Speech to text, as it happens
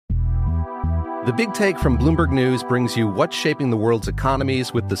The Big Take from Bloomberg News brings you what's shaping the world's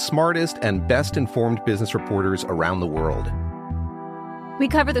economies with the smartest and best-informed business reporters around the world. We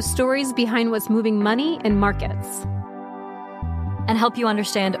cover the stories behind what's moving money and markets. And help you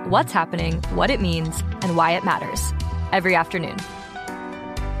understand what's happening, what it means, and why it matters. Every afternoon.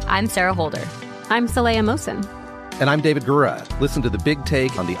 I'm Sarah Holder. I'm Saleha Mohsin. And I'm David Gura. Listen to The Big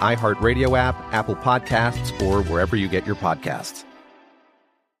Take on the iHeartRadio app, Apple Podcasts, or wherever you get your podcasts.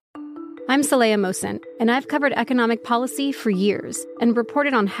 I'm Saleha Mohsin, and I've covered economic policy for years and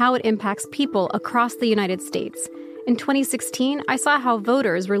reported on how it impacts people across the United States. In 2016, I saw how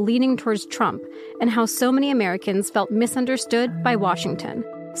voters were leaning towards Trump and how so many Americans felt misunderstood by Washington.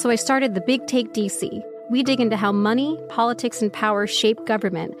 So I started The Big Take DC. We dig into how money, politics, and power shape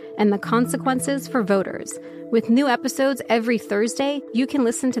government and the consequences for voters. With new episodes every Thursday, you can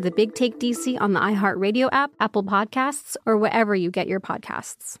listen to The Big Take DC on the iHeartRadio app, Apple Podcasts, or wherever you get your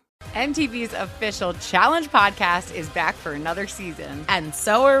podcasts. MTV's official Challenge podcast is back for another season. And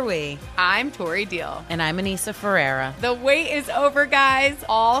so are we. I'm Tori Deal. And I'm Anissa Ferreira. The wait is over, guys.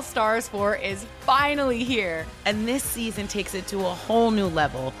 All Stars 4 is finally here. And this season takes it to a whole new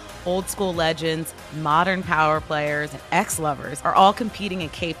level. Old school legends, modern power players, and ex-lovers are all competing in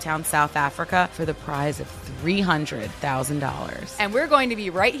Cape Town, South Africa for the prize of $300,000. And we're going to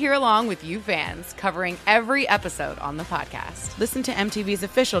be right here along with you fans, covering every episode on the podcast. Listen to MTV's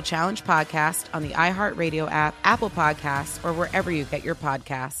official Challenge podcast on the iHeartRadio app, Apple Podcasts, or wherever you get your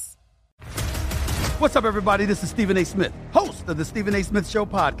podcasts. What's up, everybody? This is Stephen A. Smith, host of the Stephen A. Smith Show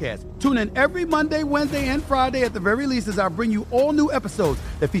podcast. Tune in every Monday, Wednesday, and Friday at the very least as I bring you all new episodes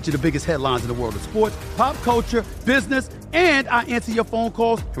that feature the biggest headlines in the world of sports, pop culture, business, and I answer your phone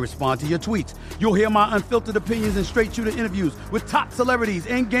calls and respond to your tweets. You'll hear my unfiltered opinions and straight-shooter interviews with top celebrities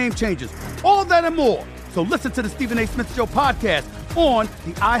and game changers. All of that and more. So listen to the Stephen A. Smith Show podcast on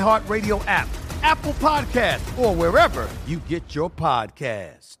the iHeartRadio app, Apple Podcasts, or wherever you get your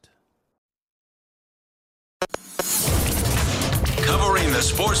podcast. Covering the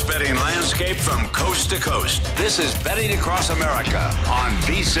sports betting landscape from coast to coast. This is Betting Across America on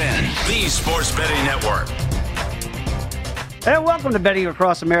VSiN, the sports betting network. And welcome to Betting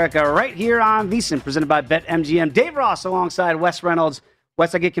Across America right here on VSiN, presented by BetMGM. Dave Ross alongside Wes Reynolds.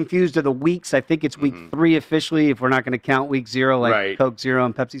 Wes, I get confused of the weeks. I think it's week 3 officially, if we're not going to count week 0, like Coke 0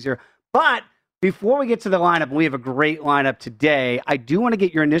 and Pepsi 0. But before we get to the lineup, and we have a great lineup today, I do want to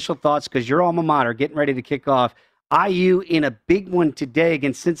get your initial thoughts because your alma mater getting ready to kick off. IU in a big one today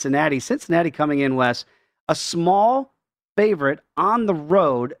against Cincinnati. Cincinnati coming in, Wes, a small favorite on the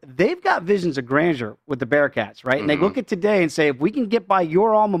road. They've got visions of grandeur with the Bearcats, right? And they look at today and say, if we can get by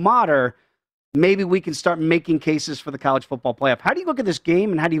your alma mater, maybe we can start making cases for the college football playoff. How do you look at this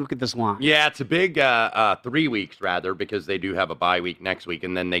game, and how do you look at this line? Yeah, it's a big 3 weeks, rather, because they do have a bye week next week,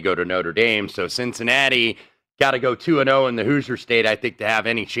 and then they go to Notre Dame. So Cincinnati got to go 2-0 in the Hoosier State, I think, to have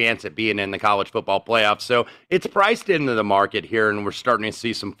any chance at being in the college football playoff. So it's priced into the market here, and we're starting to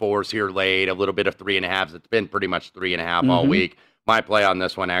see some 4s here late, a little bit of 3.5s. It's been pretty much 3.5 all week. My play on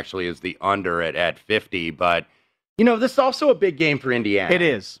this one actually is the under at 50. But, you know, this is also a big game for Indiana. It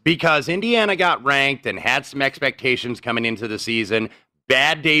is. Because Indiana got ranked and had some expectations coming into the season.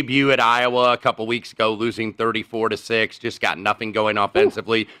 Bad debut at Iowa a couple weeks ago, losing 34-6. Just got nothing going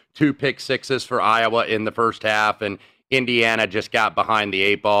offensively. 2 pick sixes for Iowa in the first half, and Indiana just got behind the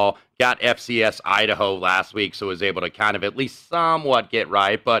 8 ball. Got FCS Idaho last week, so was able to kind of at least somewhat get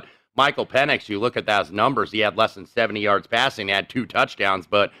right. But Michael Penix, you look at those numbers, he had less than 70 yards passing, had 2 touchdowns,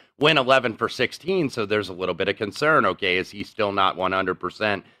 but went 11 for 16, so there's a little bit of concern. Okay, is he still not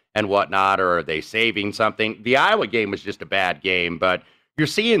 100% and whatnot, or are they saving something? The Iowa game was just a bad game, but you're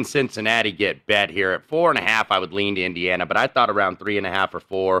seeing Cincinnati get bet here at 4.5. I would lean to Indiana, but I thought around 3.5 or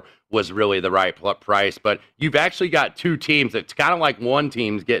 4 was really the right price. But you've actually got 2 teams. It's kind of like one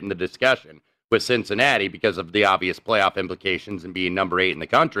team's getting the discussion with Cincinnati because of the obvious playoff implications and being number 8 in the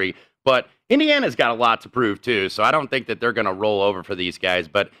country. But Indiana's got a lot to prove, too, so I don't think that they're going to roll over for these guys.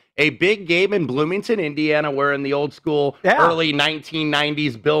 But a big game in Bloomington, Indiana, wearing the old school, early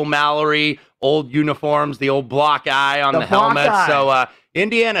 1990s Bill Mallory, old uniforms, the old block eye on the helmet. So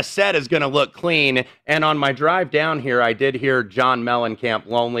Indiana set is going to look clean. And on my drive down here, I did hear John Mellencamp,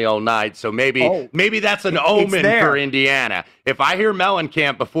 Lonely Old Night. So maybe that's an omen for Indiana. If I hear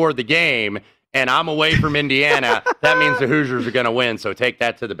Mellencamp before the game and I'm away from Indiana, that means the Hoosiers are going to win. So take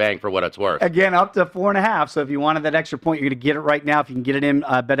that to the bank for what it's worth. Again, up to 4.5. So if you wanted that extra point, you're going to get it right now. If you can get it in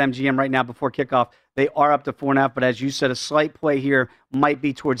BetMGM right now before kickoff, they are up to 4.5. But as you said, a slight play here might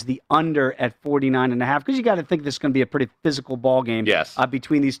be towards the under at 49.5, because you got to think this is going to be a pretty physical ball game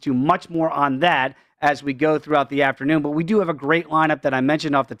between these two. Much more on that as we go throughout the afternoon. But we do have a great lineup that I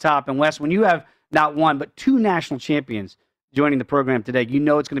mentioned off the top. And Wes, when you have not one, but two national champions joining the program today, you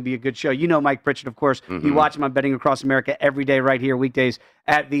know it's going to be a good show. You know Mike Pritchard, of course. You watch him on Betting Across America every day right here, weekdays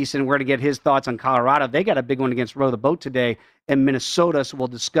at VSiN. We're going to get his thoughts on Colorado. They got a big one against Row the Boat today in Minnesota, so we'll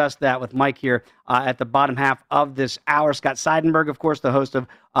discuss that with Mike here at the bottom half of this hour. Scott Seidenberg, of course, the host of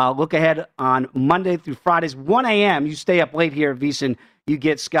Look Ahead on Monday through Fridays, 1 a.m. You stay up late here at VSiN. You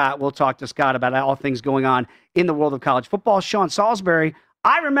get Scott. We'll talk to Scott about all things going on in the world of college football. Sean Salisbury,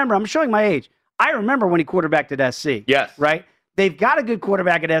 I remember, I'm showing my age, I remember when he quarterbacked at SC. Yes. Right? They've got a good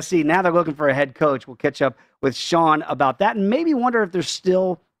quarterback at SC. Now they're looking for a head coach. We'll catch up with Sean about that and maybe wonder if there's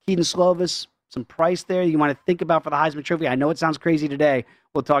still Keaton Slovis, some price there you want to think about for the Heisman Trophy. I know it sounds crazy today.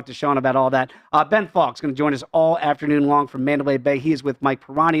 We'll talk to Sean about all that. Ben Falk's going to join us all afternoon long from Mandalay Bay. He is with Mike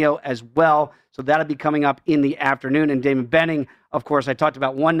Piranio as well, so that'll be coming up in the afternoon. And Damon Benning, of course, I talked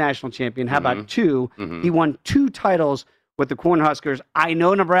about one national champion. How about two? He won 2 titles with the Cornhuskers. I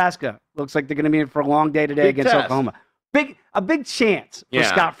know Nebraska looks like they're going to be in for a long day today against Oklahoma. A big chance for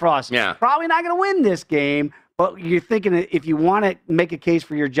Scott Frost. Probably not going to win this game, but you're thinking that if you want to make a case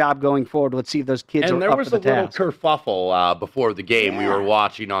for your job going forward, let's see if those kids are up for the task. And there was a little kerfuffle before the game we were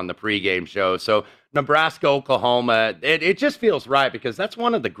watching on the pregame show. So Nebraska, Oklahoma, it just feels right because that's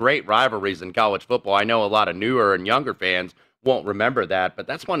one of the great rivalries in college football. I know a lot of newer and younger fans won't remember that, but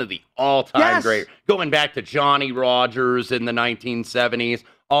that's one of the all-time great. Going back to Johnny Rogers in the 1970s,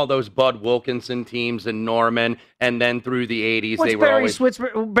 all those Bud Wilkinson teams in Norman, and then through the 80s, they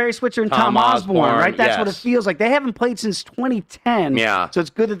were Barry Switzer and Tom Osborne, right? That's what it feels like. They haven't played since 2010. So it's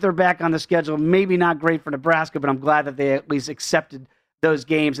good that they're back on the schedule. Maybe not great for Nebraska, but I'm glad that they at least accepted those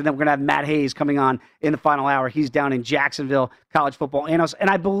games. And then we're going to have Matt Hayes coming on in the final hour. He's down in Jacksonville, college football analyst. And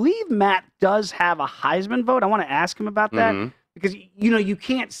I believe Matt does have a Heisman vote. I want to ask him about that because, you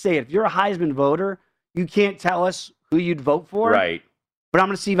can't say it. If you're a Heisman voter, you can't tell us who you'd vote for. Right. But I'm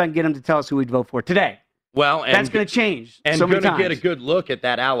going to see if I can get him to tell us who he'd vote for today. Well, and that's going to change. And so going to get a good look at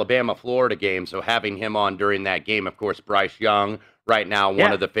that Alabama-Florida game. So having him on during that game, of course, Bryce Young, right now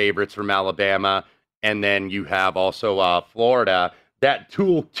one of the favorites from Alabama. And then you have also Florida, that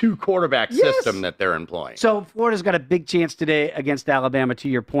two quarterback system that they're employing. So Florida's got a big chance today against Alabama, to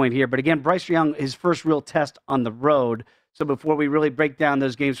your point here. But again, Bryce Young, his first real test on the road. So before we really break down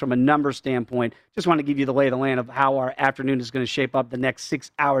those games from a number standpoint, just want to give you the lay of the land of how our afternoon is going to shape up the next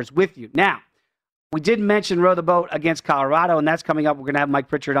 6 hours with you. Now, we did mention Row the Boat against Colorado, and that's coming up. We're going to have Mike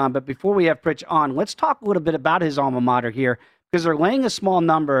Pritchard on. But before we have Pritch on, let's talk a little bit about his alma mater here because they're laying a small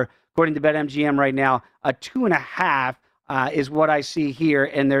number, according to BetMGM right now. 2.5 is what I see here,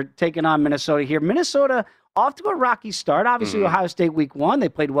 and they're taking on Minnesota here. Minnesota off to a rocky start. Obviously, Ohio State week 1, they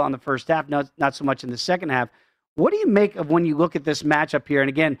played well in the first half, not so much in the second half. What do you make of when you look at this matchup here? And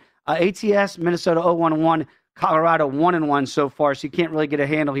again, ATS, Minnesota 0-1-1, Colorado 1-1 so far, so you can't really get a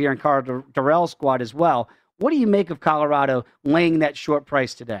handle here in Carl Durrell's squad as well. What do you make of Colorado laying that short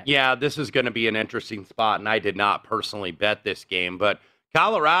price today? Yeah, this is going to be an interesting spot, and I did not personally bet this game, but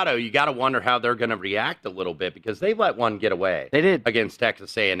Colorado, you got to wonder how they're going to react a little bit because they let one get away. They did. Against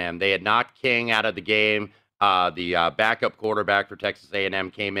Texas A&M. They had knocked King out of the game. The backup quarterback for Texas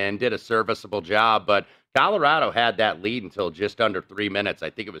A&M came in, did a serviceable job, but Colorado had that lead until just under 3 minutes. I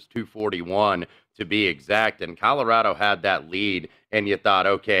think it was 2:41 to be exact. And Colorado had that lead, and you thought,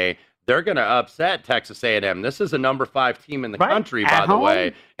 okay, they're going to upset Texas A&M. This is a number 5 team in the country, by the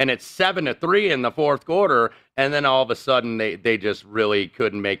way. And it's 7-3 in the fourth quarter. And then all of a sudden, they just really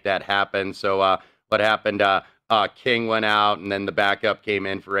couldn't make that happen. So what happened? King went out, and then the backup came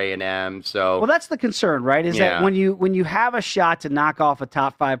in for A&M. So, well, that's the concern, right? Is that when you have a shot to knock off a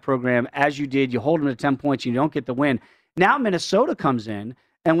top 5 program, as you did, you hold them to 10 points, you don't get the win. Now Minnesota comes in,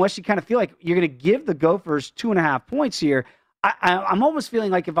 and once you kind of feel like you're going to give the Gophers 2.5 points here, I'm almost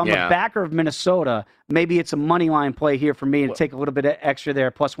feeling like if I'm a backer of Minnesota, maybe it's a money line play here for me and take a little bit extra there,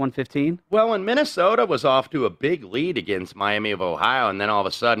 plus 115. Well, and Minnesota was off to a big lead against Miami of Ohio, and then all of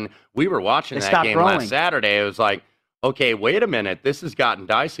a sudden we were watching that game last Saturday. It was like, okay, wait a minute, this has gotten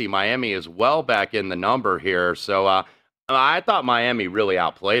dicey. Miami is well back in the number here. So I thought Miami really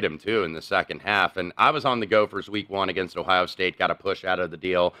outplayed him, too, in the second half. And I was on the Gophers week 1 against Ohio State, got a push out of the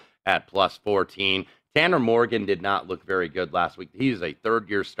deal at plus 14. Tanner Morgan did not look very good last week. He's a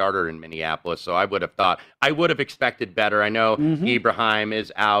third-year starter in Minneapolis, so I would have expected better. I know Ibrahim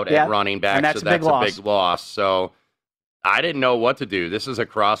is out at running back, so that's a big loss. So I didn't know what to do. This is a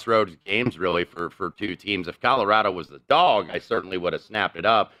crossroads games, really, for two teams. If Colorado was the dog, I certainly would have snapped it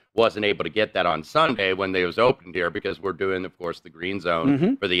up. Wasn't able to get that on Sunday when they was opened here because we're doing, of course, the green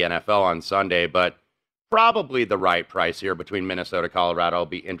zone for the NFL on Sunday. But probably the right price here between Minnesota, Colorado. I'll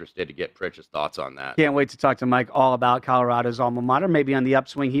be interested to get Pritch's thoughts on that. Can't wait to talk to Mike all about Colorado's alma mater, maybe on the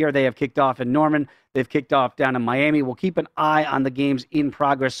upswing here. They have kicked off in Norman. They've kicked off down in Miami. We'll keep an eye on the games in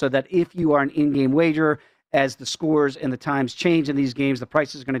progress so that if you are an in-game wagerer, as the scores and the times change in these games, the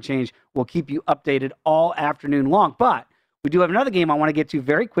price is going to change. We'll keep you updated all afternoon long. But we do have another game I want to get to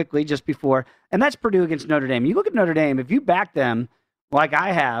very quickly just before, and that's Purdue against Notre Dame. You look at Notre Dame, if you back them like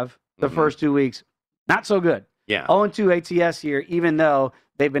I have the first 2 weeks, not so good. Yeah. 0-2 ATS here, even though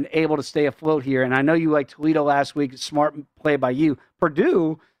they've been able to stay afloat here. And I know you liked Toledo last week. Smart play by you.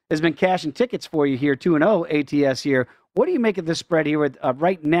 Purdue has been cashing tickets for you here, 2-0 ATS here. What do you make of this spread here with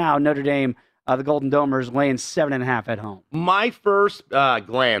right now Notre Dame, the Golden Domers, laying 7.5 at home? My first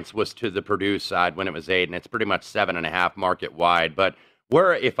glance was to the Purdue side when it was 8, and it's pretty much 7.5 market wide. But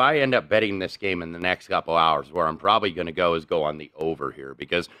if I end up betting this game in the next couple hours, where I'm probably going to go is go on the over here,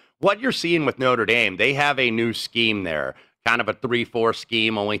 because what you're seeing with Notre Dame, they have a new scheme there, kind of a 3-4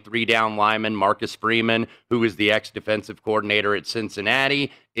 scheme, only 3 down linemen. Marcus Freeman, who is the ex-defensive coordinator at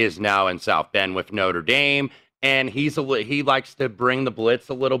Cincinnati, is now in South Bend with Notre Dame. And he likes to bring the blitz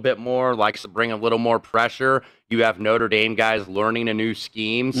a little bit more, likes to bring a little more pressure. You have Notre Dame guys learning a new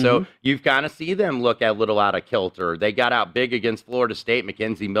scheme. So you've kind of see them look a little out of kilter. They got out big against Florida State.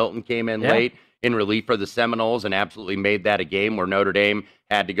 Mackenzie Milton came in late in relief for the Seminoles and absolutely made that a game where Notre Dame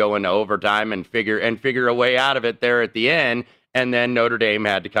had to go into overtime and figure a way out of it there at the end. And then Notre Dame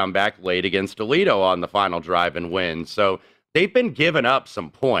had to come back late against Toledo on the final drive and win. So they've been giving up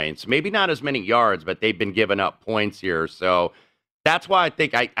some points, maybe not as many yards, but they've been giving up points here. So that's why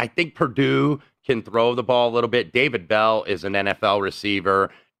I think Purdue can throw the ball a little bit. David Bell is an NFL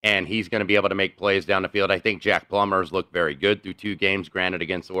receiver, and he's going to be able to make plays down the field. I think Jack Plummer's looked very good through 2 games, granted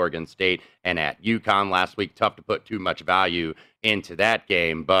against Oregon State and at UConn last week. Tough to put too much value into that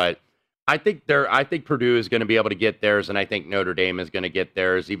game, but I think Purdue is going to be able to get theirs, and I think Notre Dame is going to get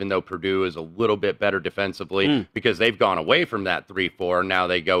theirs, even though Purdue is a little bit better defensively because they've gone away from that 3-4. Now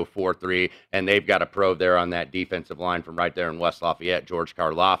they go 4-3, and they've got a pro there on that defensive line from right there in West Lafayette, George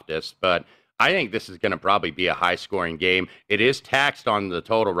Karlaftis. But I think this is going to probably be a high-scoring game. It is taxed on the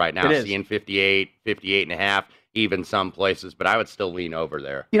total right now, seeing 58, 58.5, even some places, but I would still lean over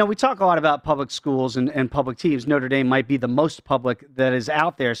there. You know, we talk a lot about public schools and public teams. Notre Dame might be the most public that is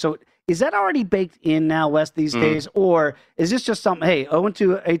out there. So is that already baked in now, Wes, these days? Or is this just something, hey,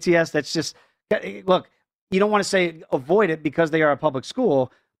 0-2 ATS, that's just, look, you don't want to say avoid it because they are a public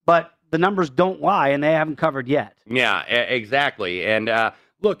school, but the numbers don't lie, and they haven't covered yet. Yeah, exactly. And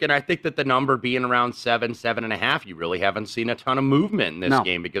look, and I think that the number being around 7.5, you really haven't seen a ton of movement in this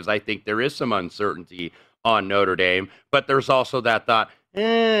game because I think there is some uncertainty on Notre Dame. But there's also that thought,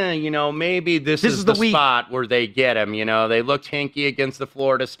 maybe this is the spot where they get him. You know, they looked hinky against the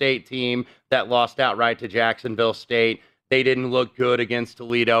Florida State team that lost outright to Jacksonville State. They didn't look good against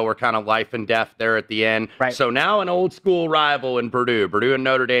Toledo. We're kind of life and death there at the end. Right. So now an old school rival in Purdue. Purdue and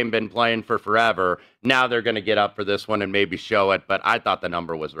Notre Dame been playing for forever. Now they're going to get up for this one and maybe show it. But I thought the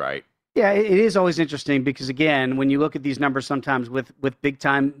number was right. Yeah, it is always interesting because, again, when you look at these numbers sometimes with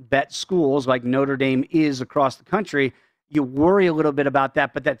big-time bet schools like Notre Dame is across the country, you worry a little bit about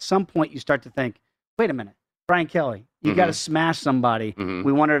that. But at some point you start to think, wait a minute, Brian Kelly, you got to smash somebody.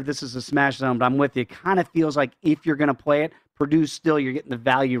 We wonder if this is a smash zone, but I'm with you. It kind of feels like if you're going to play it, Purdue still, you're getting the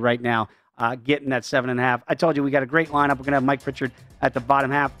value right now, getting that 7.5. I told you we got a great lineup. We're going to have Mike Pritchard at the bottom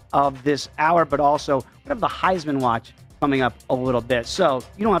half of this hour, but also we have the Heisman Watch coming up a little bit. So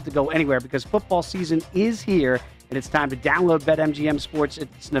you don't have to go anywhere because football season is here, and it's time to download BetMGM Sports.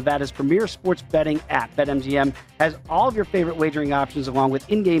 It's Nevada's premier sports betting app. BetMGM has all of your favorite wagering options along with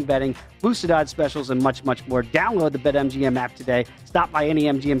in-game betting, boosted odds specials, and much, much more. Download the BetMGM app today. Stop by any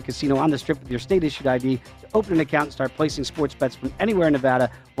MGM casino on the Strip with your state-issued ID to open an account and start placing sports bets from anywhere in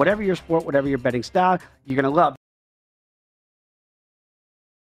Nevada. Whatever your sport, whatever your betting style, you're going to love.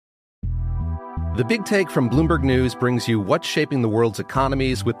 The Big Take from Bloomberg News brings you what's shaping the world's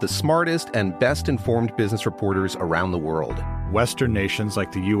economies with the smartest and best-informed business reporters around the world. Western nations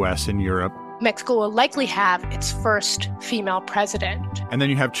like the U.S. and Europe. Mexico will likely have its first female president. And then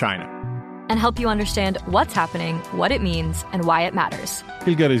you have China. And help you understand what's happening, what it means, and why it matters.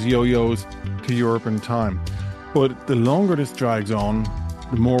 He'll get his yo-yos to Europe in time. But the longer this drags on,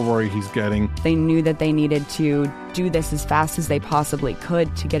 the more worry he's getting. They knew that they needed to do this as fast as they possibly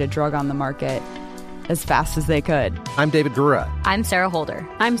could to get a drug on the market as fast as they could. I'm David Gura. I'm Sarah Holder.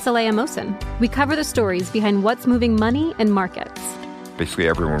 I'm Saleha Mohsin. We cover the stories behind what's moving money and markets. Basically,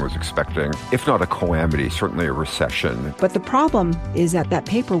 everyone was expecting, if not a calamity, certainly a recession. But the problem is that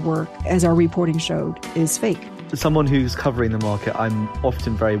paperwork, as our reporting showed, is fake. someone who's covering the market, I'm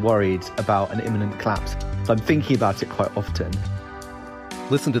often very worried about an imminent collapse. So I'm thinking about it quite often.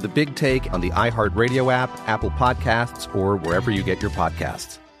 Listen to The Big Take on the iHeartRadio app, Apple Podcasts, or wherever you get your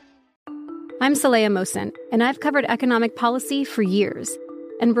podcasts. I'm Saleha Mohsin, and I've covered economic policy for years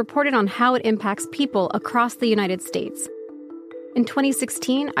and reported on how it impacts people across the United States. In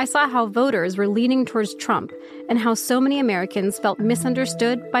 2016, I saw how voters were leaning towards Trump and how so many Americans felt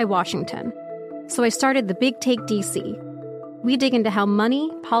misunderstood by Washington. So I started The Big Take DC. We dig into how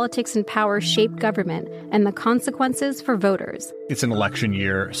money, politics, and power shape government and the consequences for voters. It's an election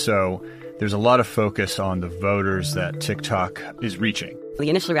year, so there's a lot of focus on the voters that TikTok is reaching. The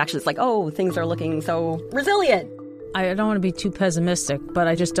initial reaction is like, oh, things are looking so resilient. I don't want to be too pessimistic, but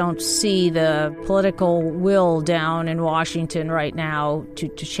I just don't see the political will down in Washington right now to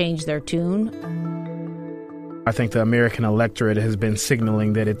change their tune. I think the American electorate has been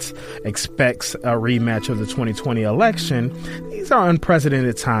signaling that it expects a rematch of the 2020 election. These are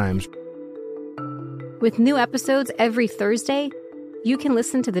unprecedented times. With new episodes every Thursday, you can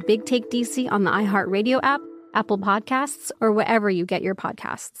listen to The Big Take DC on the iHeartRadio app, Apple Podcasts, or wherever you get your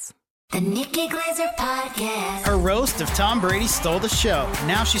podcasts. The Nikki Glaser Podcast. Her roast of Tom Brady stole the show.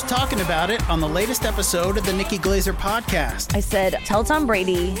 Now she's talking about it on the latest episode of the Nikki Glaser Podcast. I said, tell Tom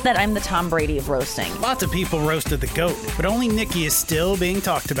Brady that I'm the Tom Brady of roasting. Lots of people roasted the GOAT, but only Nikki is still being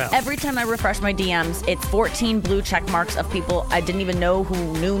talked about. Every time I refresh my DMs, it's 14 blue check marks of people I didn't even know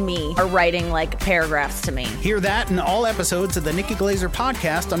who knew me are writing like paragraphs to me. Hear that in all episodes of the Nikki Glaser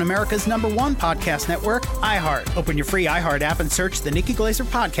Podcast on America's #1 podcast network, iHeart. Open your free iHeart app and search the Nikki Glaser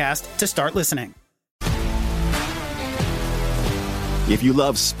Podcast to start listening. If you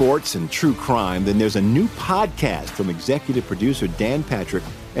love sports and true crime, then there's a new podcast from executive producer Dan Patrick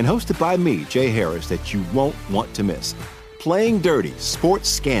and hosted by me, Jay Harris, that you won't want to miss. Playing Dirty: Sports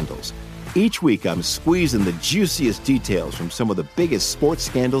Scandals. Each week, I'm squeezing the juiciest details from some of the biggest sports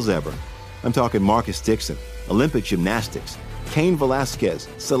scandals ever. I'm talking Marcus Dixon, Olympic gymnastics, Cain Velasquez,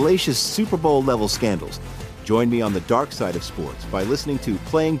 salacious Super Bowl-level scandals. Join me on the dark side of sports by listening to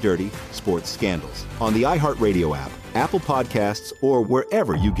Playing Dirty: Sports Scandals on the iHeartRadio app, Apple Podcasts, or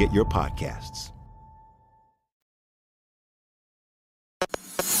wherever you get your podcasts.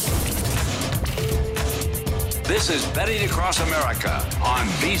 This is Betting Across America on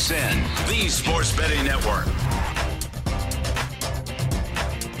VSiN, the Sports Betting Network.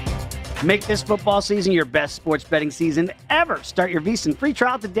 Make this football season your best sports betting season ever. Start your VSiN free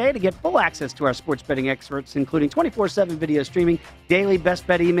trial today to get full access to our sports betting experts, including 24/7 video streaming, daily best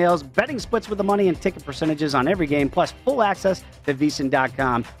bet emails, betting splits with the money, and ticket percentages on every game, plus full access to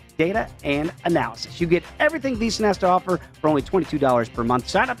VSiN.com data and analysis. You get everything VSiN has to offer for only $22 per month.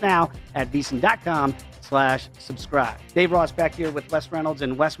 Sign up now at VSiN.com/subscribe. Dave Ross back here with Wes Reynolds.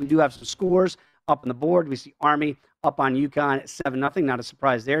 And Wes, we do have some scores up on the board. We see Army up on UConn at 7-0. Not a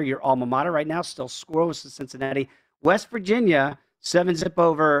surprise there. Your alma mater right now still scoreless to Cincinnati. West Virginia, 7-0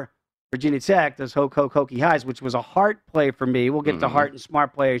 over Virginia Tech. Those Hokie highs, which was a heart play for me. We'll get to heart and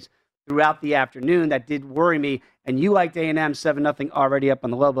smart plays throughout the afternoon. That did worry me. And you liked A&M 7-0 already up on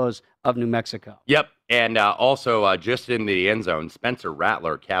the Lobos of New Mexico. Yep. And also just in the end zone, Spencer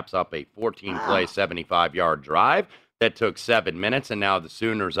Rattler caps up a 14-play, 75-yard drive that took 7 minutes, and now the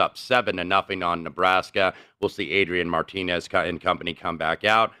Sooners up 7-0 on Nebraska. We'll see Adrian Martinez and company come back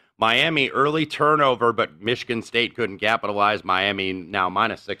out. Miami, early turnover, but Michigan State couldn't capitalize. Miami now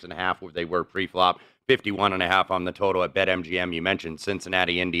minus 6.5, where they were pre-flop. 51.5 on the total at BetMGM. You mentioned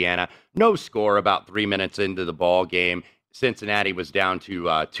Cincinnati, Indiana. No score about 3 minutes into the ball game. Cincinnati was down to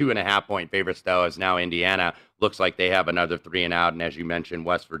 2.5-point favorites, though, as now Indiana looks like they have another 3 and out. And as you mentioned,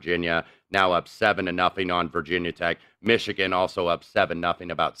 West Virginia now up 7-0 on Virginia Tech. Michigan also up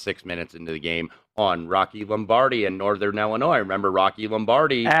 7-0 about 6 minutes into the game on Rocky Lombardi in Northern Illinois. Remember, Rocky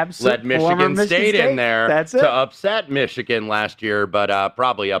Lombardi led Michigan State in there to upset Michigan last year, but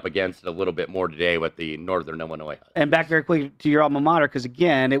probably up against it a little bit more today with the Northern Illinois. And back very quickly to your alma mater, because,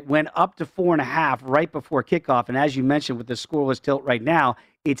 again, it went up to 4.5 right before kickoff. And as you mentioned, with the scoreless tilt right now,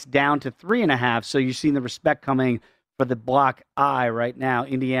 it's down to 3.5. So you're seeing the respect coming for the block I right now.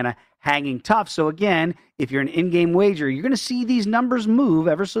 Indiana hanging tough. So, again, if you're an in-game wager, you're going to see these numbers move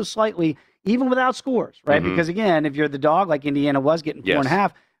ever so slightly, even without scores, right? Because, again, if you're the dog like Indiana was getting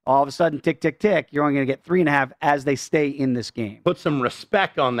 4.5, all of a sudden, tick, tick, tick, you're only going to get 3.5 as they stay in this game. Put some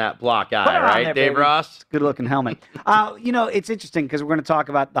respect on that block eye, right, there, Dave Ross? Good-looking helmet. It's interesting because we're going to talk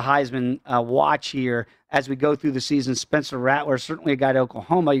about the Heisman watch here as we go through the season. Spencer Rattler, certainly a guy to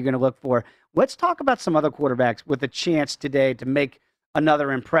Oklahoma you're going to look for. Let's talk about some other quarterbacks with a chance today to make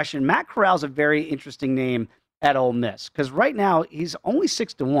another impression. Matt Corral's a very interesting name at Ole Miss because right now he's only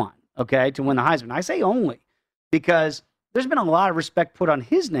 6-1, okay, to win the Heisman. I say only because there's been a lot of respect put on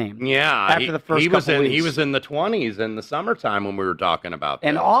his name. Yeah, after the first couple weeks. He was in the 20s in the summertime when we were talking about this.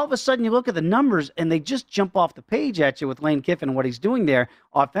 And all of a sudden, you look at the numbers, and they just jump off the page at you with Lane Kiffin and what he's doing there.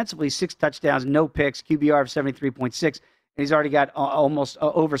 Offensively, 6 touchdowns, no picks, QBR of 73.6, and he's already got almost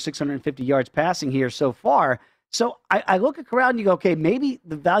over 650 yards passing here so far. So I look at Corral and you go, okay, maybe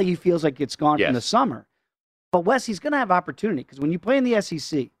the value feels like it's gone from the summer. But Wes, he's going to have opportunity because when you play in the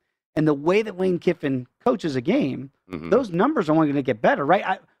SEC and the way that Lane Kiffin coaches a game, those numbers are only going to get better,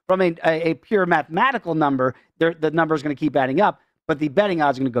 right? From a pure mathematical number, the number is going to keep adding up, but the betting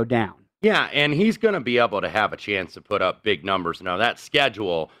odds are going to go down. Yeah, and he's going to be able to have a chance to put up big numbers. Now, that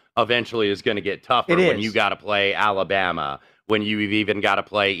schedule eventually is going to get tougher when you got to play Alabama, when you've even got to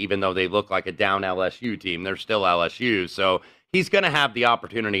play, even though they look like a down LSU team, they're still LSU. So he's going to have the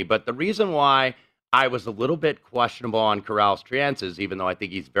opportunity. But the reason why I was a little bit questionable on Corral's chances, even though I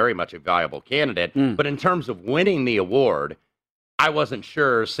think he's very much a valuable candidate. But in terms of winning the award, I wasn't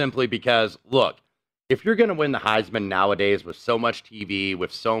sure simply because, look, if you're going to win the Heisman nowadays with so much TV,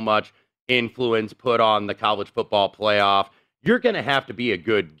 with so much influence put on the college football playoff, you're going to have to be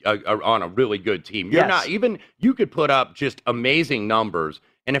on a really good team. You're not even, you could put up just amazing numbers.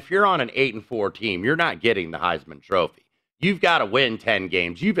 And if you're on an 8-4 team, you're not getting the Heisman Trophy. You've got to win 10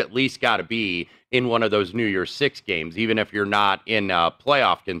 games. You've at least got to be in one of those New Year's 6 games, even if you're not in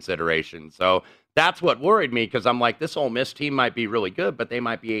playoff consideration. So that's what worried me because I'm like, this Ole Miss team might be really good, but they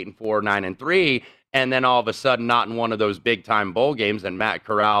might be 8-4, 9-3, and then all of a sudden not in one of those big-time bowl games, and Matt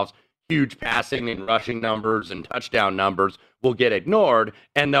Corral's huge passing and rushing numbers and touchdown numbers will get ignored,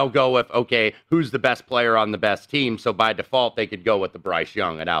 and they'll go with, okay, who's the best player on the best team? So by default, they could go with the Bryce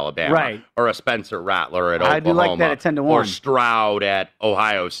Young at Alabama, or a Spencer Rattler at Oklahoma, I do like that at 10-1, or Stroud at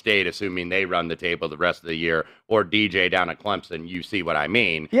Ohio State, assuming they run the table the rest of the year, or DJ down at Clemson. You see what I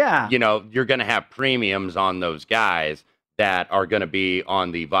mean? Yeah. You know, you're going to have premiums on those guys that are going to be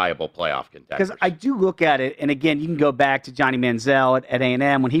on the viable playoff contenders. Because I do look at it, and again, you can go back to Johnny Manziel at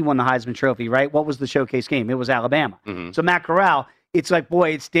A&M when he won the Heisman Trophy, right? What was the showcase game? It was Alabama. So Matt Corral, it's like,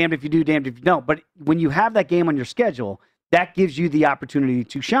 boy, it's damned if you do, damned if you don't. But when you have that game on your schedule, that gives you the opportunity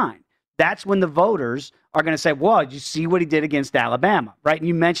to shine. That's when the voters are going to say, well, you see what he did against Alabama, right? And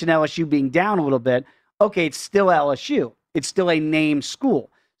you mentioned LSU being down a little bit. Okay, it's still LSU. It's still a named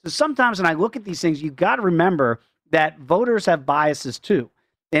school. So sometimes when I look at these things, you got to remember that voters have biases too.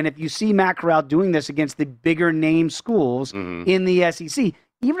 And if you see Matt Corral doing this against the bigger name schools in the SEC,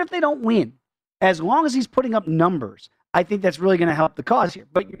 even if they don't win, as long as he's putting up numbers, I think that's really going to help the cause here.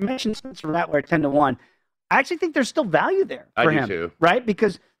 But you mentioned Spencer Rattler at 10-1. I actually think there's still value there for him, too. Right?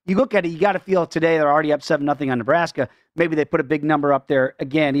 Because you look at it, you got to feel today they're already up 7-0 on Nebraska. Maybe they put a big number up there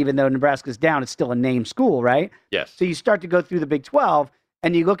again, even though Nebraska's down, it's still a named school, right? Yes. So you start to go through the Big 12,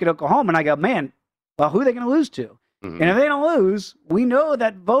 and you look at Oklahoma, and I go, man, well, who are they going to lose to? And if they don't lose, we know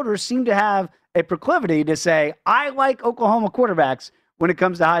that voters seem to have a proclivity to say, I like Oklahoma quarterbacks when it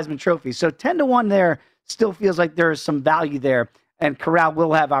comes to Heisman trophies. So 10-1 there still feels like there is some value there, and Corral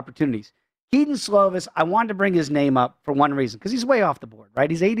will have opportunities. Kedon Slovis, I wanted to bring his name up for one reason, because he's way off the board, right?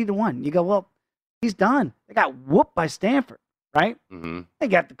 He's 80-1. You go, well, he's done. They got whooped by Stanford, right? They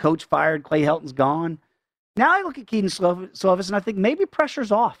got the coach fired. Clay Helton's gone. Now I look at Kedon Slovis, and I think maybe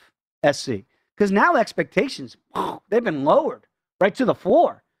pressure's off SC. Because now expectations, they've been lowered right to the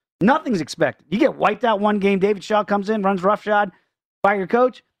floor. Nothing's expected. You get wiped out one game, David Shaw comes in, runs roughshod, fire your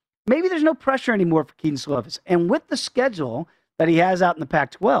coach. Maybe there's no pressure anymore for Kedon Slovis. And with the schedule that he has out in the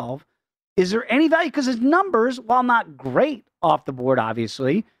Pac-12, is there any value? Because his numbers, while not great off the board,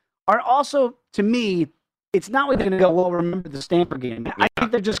 obviously, are also, to me, it's not like they're going to go, well, remember the Stanford game. I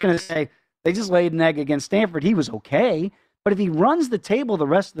think they're just going to say, they just laid an egg against Stanford. He was okay. But if he runs the table the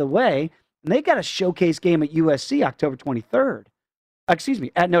rest of the way, and they got a showcase game at USC October 23rd.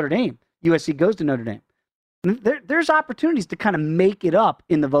 At Notre Dame. USC goes to Notre Dame. There's opportunities to kind of make it up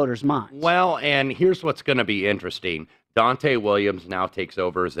in the voters' minds. Well, and here's what's going to be interesting. Dante Williams now takes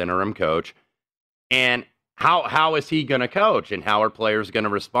over as interim coach. And how is he going to coach? And how are players going to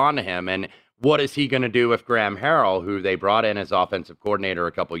respond to him? And what is he going to do with Graham Harrell, who they brought in as offensive coordinator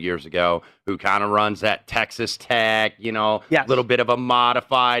a couple years ago, who kind of runs that Texas Tech, little bit of a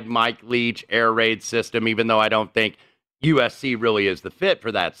modified Mike Leach air raid system, even though I don't think USC really is the fit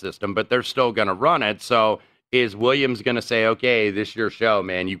for that system, but they're still going to run it. So is Williams going to say, okay, this is your show,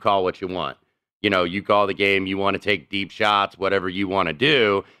 man, you call what you want. You call the game, you want to take deep shots, whatever you want to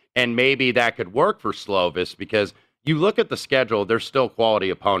do. And maybe that could work for Slovis because you look at the schedule, there's still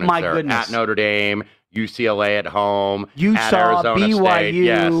quality opponents there. Goodness. At Notre Dame, UCLA at home, Utah, at Arizona BYU, State.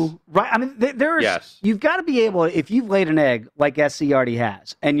 Yes. Right? I mean, there's you've got to be able, if you've laid an egg like SC already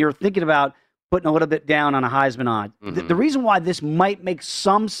has, and you're thinking about putting a little bit down on a Heisman odd. The reason why this might make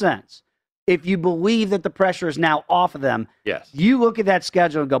some sense, if you believe that the pressure is now off of them, yes, you look at that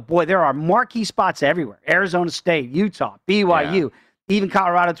schedule and go, boy, there are marquee spots everywhere. Arizona State, Utah, BYU, even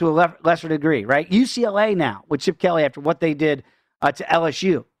Colorado to a lesser degree, right? UCLA now with Chip Kelly after what they did to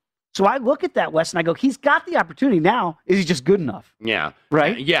LSU. So I look at that, Wes, and I go, he's got the opportunity now. Is he just good enough? Yeah.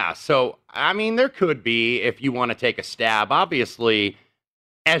 Right? Yeah. So, I mean, there could be, if you want to take a stab, obviously,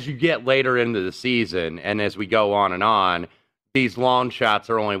 as you get later into the season and as we go on, these long shots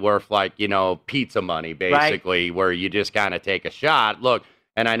are only worth like, pizza money, basically, where you just kind of take a shot. Look,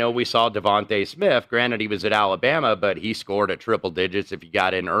 and I know we saw Devontae Smith. Granted, he was at Alabama, but he scored at triple digits if you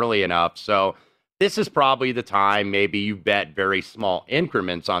got in early enough. So this is probably the time maybe you bet very small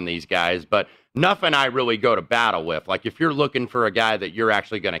increments on these guys, but nothing I really go to battle with. Like if you're looking for a guy that you're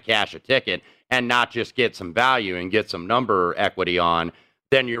actually going to cash a ticket and not just get some value and get some number equity on,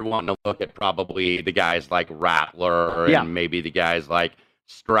 then you're wanting to look at probably the guys like Rattler and maybe the guys like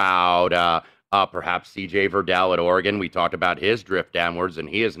Stroud, perhaps CJ Verdell at Oregon. We talked about his drift downwards, and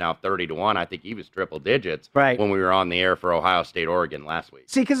he is now 30-1. I think he was triple digits when we were on the air for Ohio State, Oregon last week.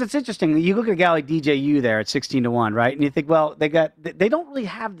 See, because it's interesting. You look at a guy like DJU there at 16-1, right? And you think, well, they don't really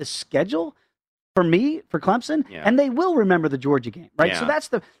have the schedule for Clemson, and they will remember the Georgia game, right? So that's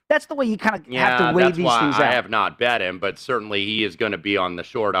the way you kind of have to weigh these things out. I have not bet him, but certainly he is going to be on the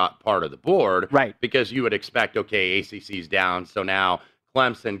short part of the board, right? Because you would expect, okay, ACC's down, so now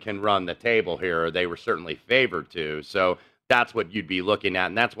Clemson can run the table here. They were certainly favored to. So that's what you'd be looking at.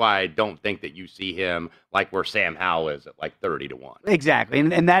 And that's why I don't think that you see him like where Sam Howell is at like 30-1. Exactly.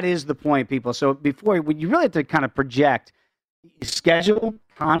 And that is the point, people. So you really have to kind of project schedule,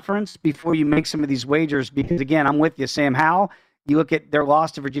 conference before you make some of these wagers. Because again, I'm with you, Sam Howell. You look at their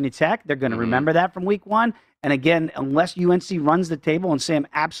loss to Virginia Tech. They're going to remember that from week 1. And again, unless UNC runs the table and Sam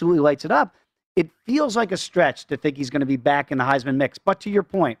absolutely lights it up, it feels like a stretch to think he's going to be back in the Heisman mix. But to your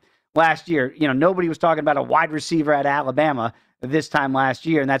point, last year, nobody was talking about a wide receiver at Alabama this time last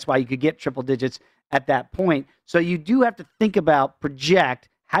year, and that's why you could get triple digits at that point. So you do have to think about, project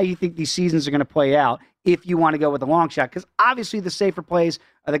how you think these seasons are going to play out if you want to go with a long shot. Because obviously the safer plays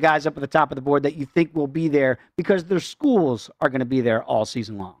are the guys up at the top of the board that you think will be there because their schools are going to be there all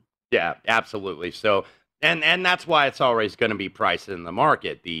season long. Yeah, absolutely. So, and that's why it's always going to be priced in the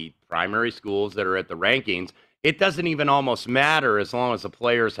market. The primary schools that are at the rankings, it doesn't even almost matter as long as the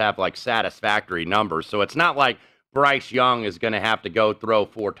players have like satisfactory numbers. So it's not like Bryce Young is going to have to go throw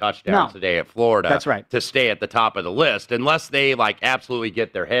 4 touchdowns today at Florida. That's right. To stay at the top of the list. Unless they like absolutely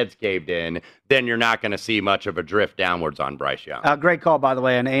get their heads caved in, then you're not going to see much of a drift downwards on Bryce Young. Great call, by the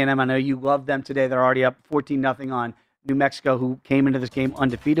way, on A&M. I know you love them today. They're already up 14-0 on New Mexico, who came into this game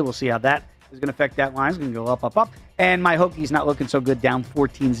undefeated. We'll see how that is going to affect that line. It's going to go up, up, up. And my Hokies not looking so good, down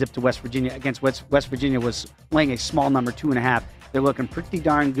 14-0 to West Virginia. Against West Virginia was laying a small number, 2.5. They're looking pretty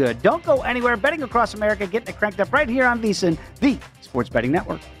darn good. Don't go anywhere. Betting Across America, getting it cranked up right here on VSiN, the Sports Betting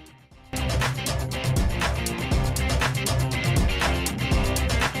Network.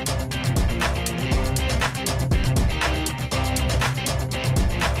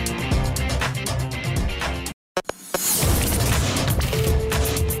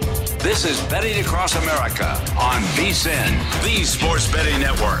 This is Betting Across America on VSiN, the Sports Betting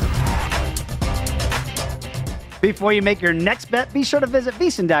Network. Before you make your next bet, be sure to visit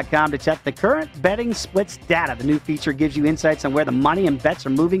VSiN.com to check the current betting splits data. The new feature gives you insights on where the money and bets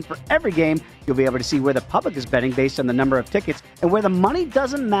are moving for every game. You'll be able to see where the public is betting based on the number of tickets and where the money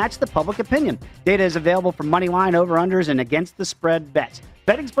doesn't match the public opinion. Data is available for money line, over-unders, and against the spread bets.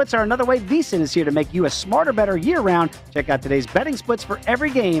 Betting splits are another way VSiN is here to make you a smarter, better year-round. Check out today's betting splits for every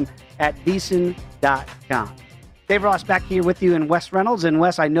game at VSiN.com. Dave Ross back here with you and Wes Reynolds. And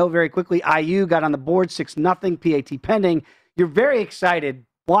Wes, I know very quickly IU got on the board 6-0, PAT pending. You're very excited.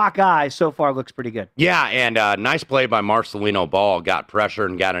 Block eye so far looks pretty good. Yeah, and nice play by Marcelino Ball. Got pressure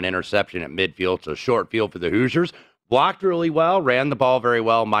and got an interception at midfield, so short field for the Hoosiers. Blocked really well, ran the ball very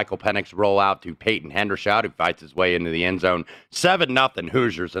well. Michael Penix roll out to Peyton Hendershot, who fights his way into the end zone. 7-0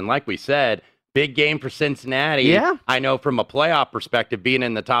 Hoosiers. And like we said, big game for Cincinnati. Yeah. I know from a playoff perspective, being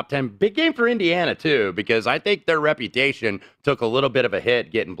in the top 10, big game for Indiana, too, because I think their reputation took a little bit of a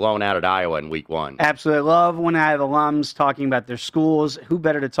hit getting blown out at Iowa in week 1. Absolutely. Love when I have alums talking about their schools. Who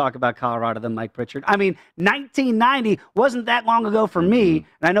better to talk about Colorado than Mike Pritchard? I mean, 1990 wasn't that long ago for me,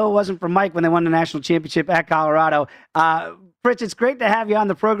 and I know it wasn't for Mike when they won the national championship at Colorado. Pritch, it's great to have you on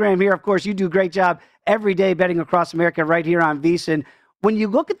the program here. Of course, you do a great job every day betting across America right here on VSiN. When you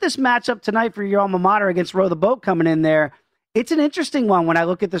look at this matchup tonight for your alma mater against Row the Boat coming in there, it's an interesting one when I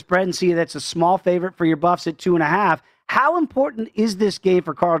look at the spread and see that's a small favorite for your Buffs at 2.5. How important is this game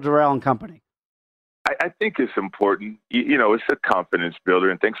for Carl Durrell and company? I think it's important. It's a confidence builder,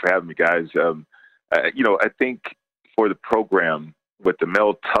 and thanks for having me, guys. I think for the program with the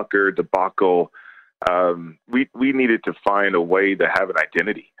Mel Tucker debacle, we needed to find a way to have an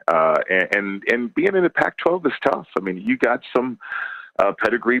identity. And being in the Pac-12 is tough. I mean, you got some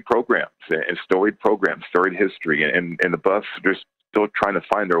pedigree programs and storied programs, storied history, and the Buffs are still trying to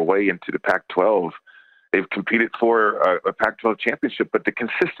find their way into the Pac-12. They've competed for a Pac-12 championship, but the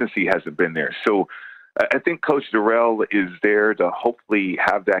consistency hasn't been there. So I think Coach Dorrell is there to hopefully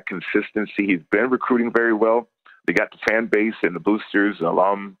have that consistency. He's been recruiting very well. They got the fan base and the boosters,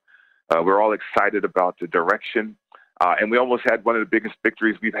 alum. We're all excited about the direction. And we almost had one of the biggest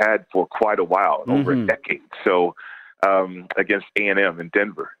victories we've had for quite a while, over a decade. So against A&M in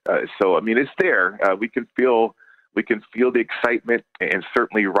Denver. It's there. We can feel the excitement, and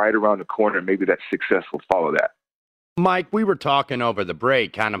certainly right around the corner, maybe that success will follow that. Mike, we were talking over the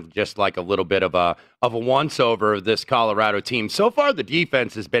break, kind of just like a little bit of a once-over of this Colorado team. So far, the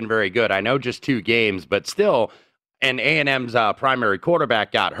defense has been very good. I know just 2 games, but still, and A&M's primary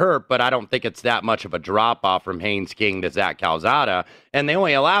quarterback got hurt, but I don't think it's that much of a drop-off from Haynes King to Zach Calzada. And they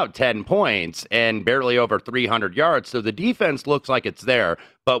only allowed 10 points and barely over 300 yards, so the defense looks like it's there.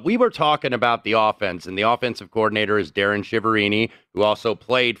 But we were talking about the offense, and the offensive coordinator is Darren Shiverini, who also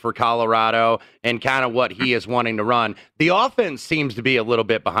played for Colorado, and kind of what he is wanting to run. The offense seems to be a little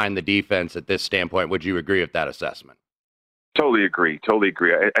bit behind the defense at this standpoint. Would you agree with that assessment? Totally agree.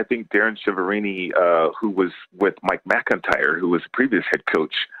 I think Darren Shiverini, who was with Mike McIntyre, who was the previous head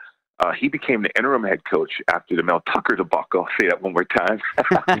coach, he became the interim head coach after the Mel Tucker debacle. I'll say that one more time.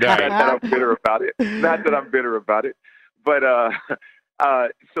 Not that I'm bitter about it. But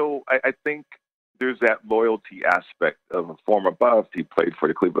so I think there's that loyalty aspect of a former Buff. He played for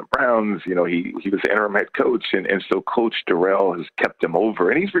the Cleveland Browns. He was the interim head coach. And so Coach Dorrell has kept him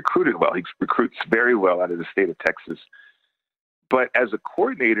over. And he's recruited well. He recruits very well out of the state of Texas. But as a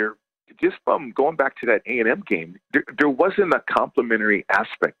coordinator, just from going back to that A&M game, there wasn't a complimentary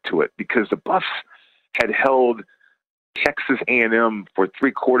aspect to it because the Buffs had held Texas A&M for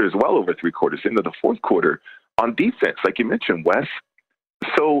 3 quarters, well over 3 quarters into the 4th quarter on defense, like you mentioned, Wes.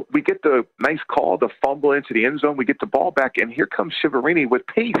 So we get the nice call, the fumble into the end zone. We get the ball back, and here comes Shiverini with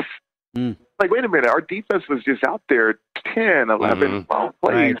pace. Like, wait a minute, our defense was just out there 10, 11, 12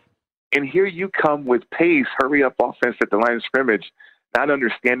 plays. Right. And here you come with pace, hurry up offense at the line of scrimmage, not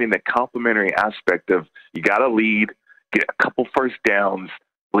understanding the complementary aspect of you got to lead, get a couple first downs,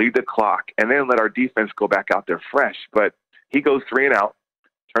 bleed the clock, and then let our defense go back out there fresh. But he goes 3 and out,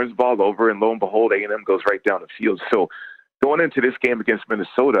 turns the ball over, and lo and behold, A&M goes right down the field. So going into this game against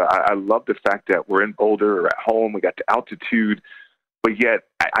Minnesota, I love the fact that we're in Boulder, we're at home, we got the altitude, but yet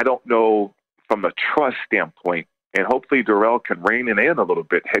I don't know from a trust standpoint, and hopefully Dorrell can rein it in a little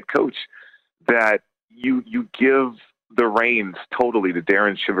bit, head coach, that you give the reins totally to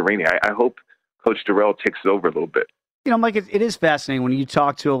Darren Shiverini. I hope Coach Dorrell takes it over a little bit. Mike, it is fascinating when you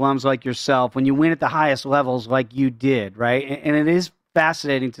talk to alums like yourself, when you win at the highest levels like you did, right? And it is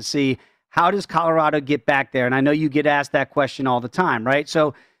fascinating to see how does Colorado get back there? And I know you get asked that question all the time, right?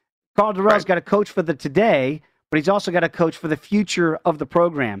 So Karl Dorrell's got a coach for the today, but he's also got a coach for the future of the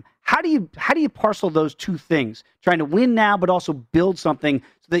program. How do you parcel those 2 things? Trying to win now, but also build something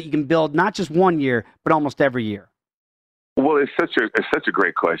so that you can build not just 1 year, but almost every year. Well, it's such a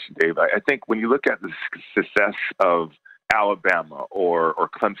great question, Dave. I think when you look at the success of Alabama or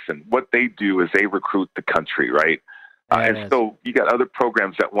Clemson, what they do is they recruit the country, right? And so you got other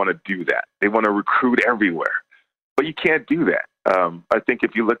programs that want to do that. They want to recruit everywhere, but you can't do that. I think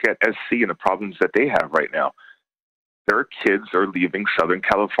if you look at SC and the problems that they have right now, their kids are leaving Southern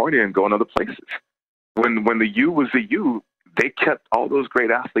California and going other places. When the U was the U, they kept all those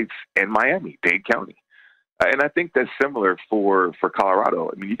great athletes in Miami, Dade County. And I think that's similar for Colorado.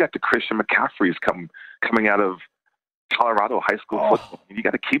 I mean, you got the Christian McCaffreys coming out of Colorado high school football. You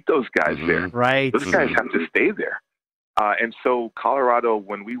got to keep those guys there. Right. Those guys have to stay there. And so Colorado,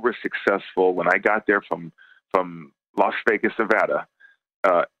 when we were successful, when I got there from Las Vegas, Nevada,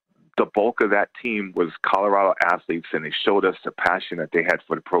 the bulk of that team was Colorado athletes, and they showed us the passion that they had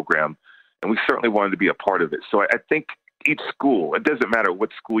for the program, and we certainly wanted to be a part of it. So I think each school, it doesn't matter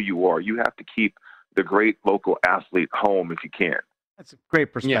what school you are, you have to keep the great local athlete home if you can. That's a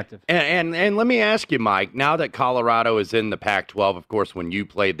great perspective. Yeah. And let me ask you, Mike, now that Colorado is in the Pac-12, of course, when you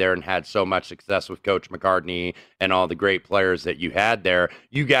played there and had so much success with Coach McCartney and all the great players that you had there,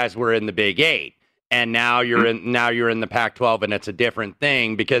 you guys were in the Big 8. and now you're in the Pac-12, and it's a different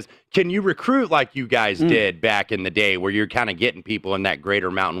thing. Because can you recruit like you guys did back in the day, where you're kind of getting people in that greater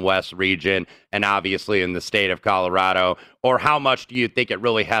Mountain West region and obviously in the state of Colorado? Or how much do you think it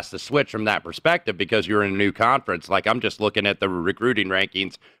really has to switch from that perspective because you're in a new conference? Like, I'm just looking at the recruiting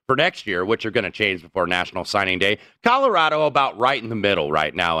rankings for next year, which are going to change before National Signing Day. Colorado about right in the middle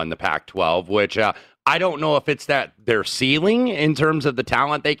right now in the Pac-12, which I don't know if it's that their ceiling in terms of the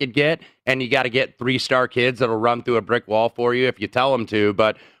talent they could get, and you got to get 3-star kids that'll run through a brick wall for you if you tell them to.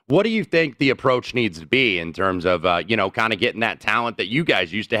 But what do you think the approach needs to be in terms of, kind of getting that talent that you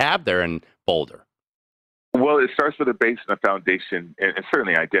guys used to have there in Boulder? Well, it starts with a base and a foundation, and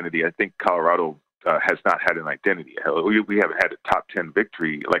certainly identity. I think Colorado has not had an identity. We haven't had a top 10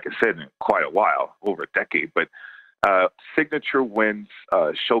 victory, like I said, in quite a while, over a decade. But signature wins,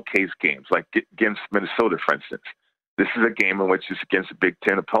 showcase games, like against Minnesota, for instance. This is a game in which it's against a Big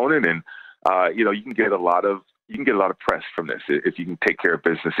Ten opponent, and you can get a lot of press from this if you can take care of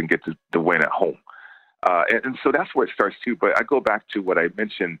business and get the win at home. And so that's where it starts too. But I go back to what I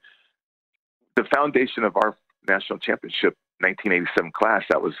mentioned. The foundation of our national championship 1987 class,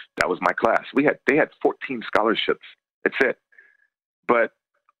 that was my class. They had 14 scholarships. That's it. But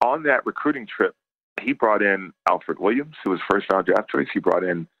on that recruiting trip, he brought in Alfred Williams, who was first-round draft choice. He brought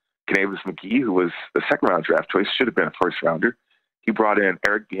in Kanavis McGee, who was the second-round draft choice, should have been a first-rounder. He brought in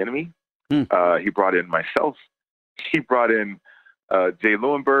Eric Bieniemy. He brought in myself. He brought in Jay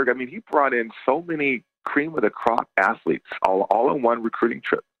Lewenberg. I mean, he brought in so many cream-of-the-crop athletes all on one recruiting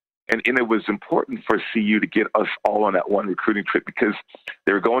trip. And it was important for CU to get us all on that one recruiting trip because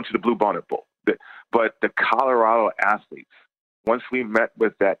they were going to the Blue Bonnet Bowl. But the Colorado athletes, once we met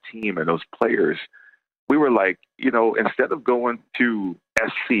with that team and those players, we were like, instead of going to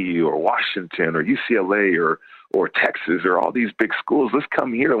SC or Washington or UCLA or Texas or all these big schools, let's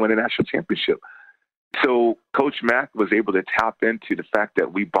come here and win a national championship. So Coach Mack was able to tap into the fact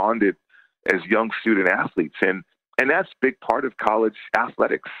that we bonded as young student athletes. And that's a big part of college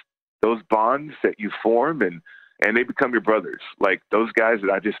athletics. Those bonds that you form and they become your brothers. Like those guys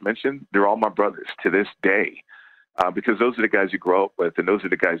that I just mentioned, they're all my brothers to this day because those are the guys you grow up with and those are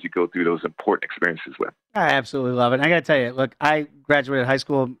the guys you go through those important experiences with. I absolutely love it. And I got to tell you, look, I graduated high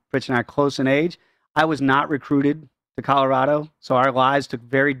school, Rich and I are close in age. I was not recruited to Colorado, so our lives took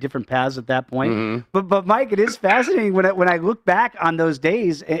very different paths at that point. Mm-hmm. But Mike, it is fascinating when I look back on those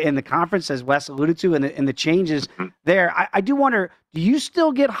days in the conference, as Wes alluded to, and the changes there. I do wonder, do you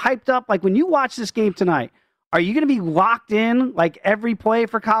still get hyped up? Like when you watch this game tonight, are you going to be locked in like every play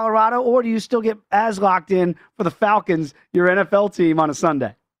for Colorado, or do you still get as locked in for the Falcons, your NFL team, on a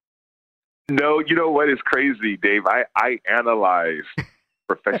Sunday? No, you know what is crazy, Dave? I analyze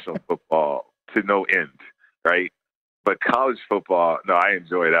professional football to no end, right? But college football, no, I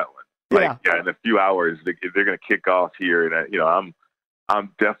enjoy that one. In a few hours, they're going to kick off here, and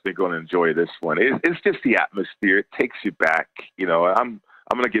I'm definitely going to enjoy this one. It's just the atmosphere; it takes you back.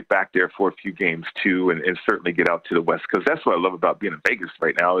 I'm going to get back there for a few games too, and certainly get out to the West Coast. That's what I love about being in Vegas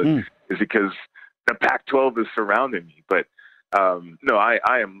right now is because the Pac-12 is surrounding me. But no,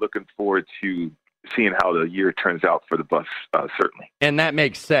 I am looking forward to seeing how the year turns out for the Buffs, certainly. And that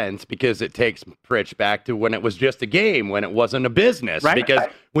makes sense because it takes Pritch back to when it was just a game, when it wasn't a business. Right. Because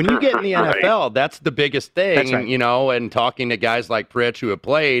when you get in the NFL, that's the biggest thing, and talking to guys like Pritch who have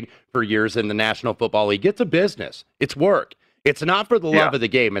played for years in the National Football League, it's a business. It's work. It's not for the love of the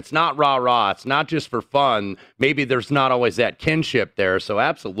game. It's not rah-rah. It's not just for fun. Maybe there's not always that kinship there. So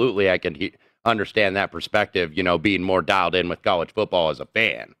absolutely I can understand that perspective, being more dialed in with college football as a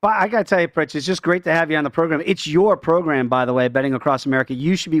fan. Well, I got to tell you, Pritch, it's just great to have you on the program. It's your program, by the way, Betting Across America.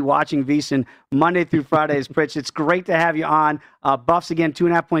 You should be watching VSiN Monday through Fridays, Pritch. It's great to have you on. Buffs, again,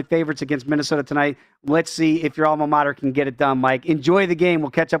 2.5-point favorites against Minnesota tonight. Let's see if your alma mater can get it done, Mike. Enjoy the game. We'll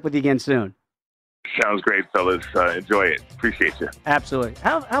catch up with you again soon. Sounds great, fellas. Enjoy it. Appreciate you. Absolutely.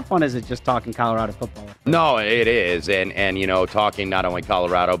 How fun is it just talking Colorado football? No, it is. And talking not only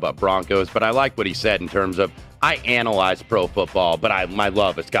Colorado, but Broncos. But I like what he said in terms of I analyze pro football, but my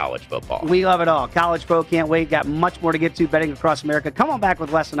love is college football. We love it all. College pro, can't wait. Got much more to get to. Betting Across America. Come on back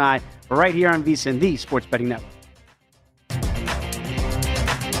with Wes and I right here on VSiN, the Sports Betting Network.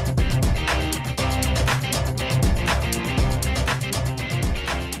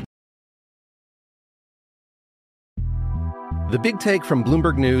 The Big Take from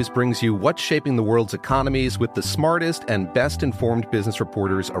Bloomberg News brings you what's shaping the world's economies with the smartest and best-informed business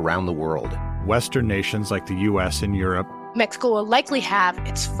reporters around the world. Western nations like the U.S. and Europe. Mexico will likely have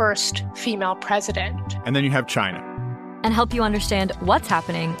its first female president. And then you have China. And help you understand what's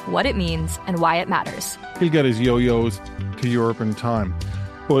happening, what it means, and why it matters. He'll get his yo-yos to Europe in time.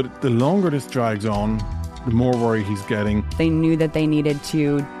 But the longer this drags on, the more worry he's getting. They knew that they needed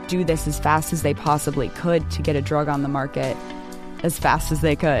to do this as fast as they possibly could to get a drug on the market as fast as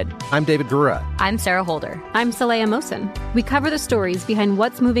they could. I'm David Gura. I'm Sarah Holder. I'm Saleha Mohsen. We cover the stories behind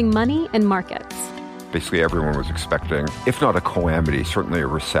what's moving money and markets. Basically, everyone was expecting, if not a calamity, certainly a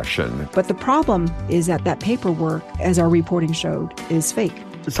recession. But the problem is that paperwork, as our reporting showed, is fake.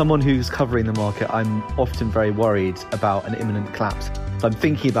 As someone who's covering the market, I'm often very worried about an imminent collapse. So I'm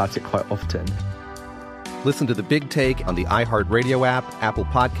thinking about it quite often. Listen to The Big Take on the iHeartRadio app, Apple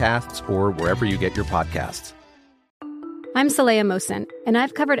Podcasts, or wherever you get your podcasts. I'm Saleha Mohsen, and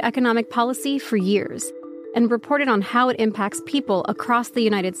I've covered economic policy for years and reported on how it impacts people across the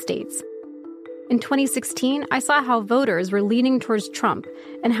United States. In 2016, I saw how voters were leaning towards Trump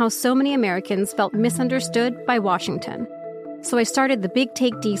and how so many Americans felt misunderstood by Washington. So I started The Big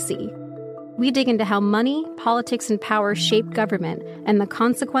Take DC. We dig into how money, politics, and power shape government and the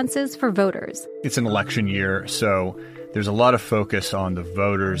consequences for voters. It's an election year, so there's a lot of focus on the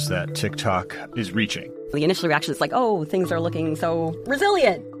voters that TikTok is reaching. The initial reaction is like, oh, things are looking so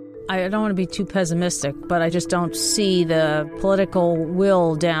resilient. I don't want to be too pessimistic, but I just don't see the political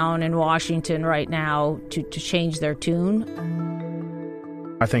will down in Washington right now to change their tune.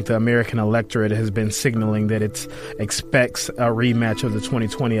 I think the American electorate has been signaling that it expects a rematch of the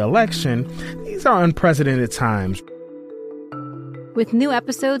 2020 election. These are unprecedented times. With new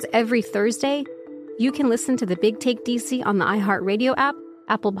episodes every Thursday, you can listen to The Big Take DC on the iHeartRadio app,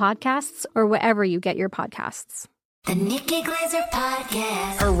 Apple Podcasts, or wherever you get your podcasts. The Nikki Glaser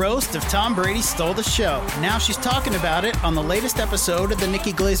Podcast. Her roast of Tom Brady stole the show. Now she's talking about it on the latest episode of the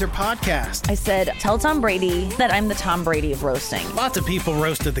Nikki Glaser Podcast. I said, tell Tom Brady that I'm the Tom Brady of roasting. Lots of people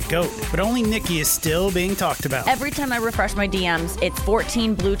roasted the GOAT, but only Nikki is still being talked about. Every time I refresh my DMs, it's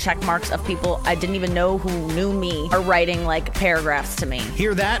 14 blue check marks of people I didn't even know who knew me are writing like paragraphs to me.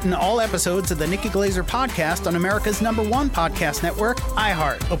 Hear that in all episodes of the Nikki Glaser Podcast on America's #1 podcast network,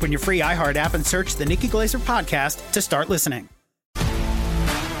 iHeart. Open your free iHeart app and search the Nikki Glaser Podcast to start listening.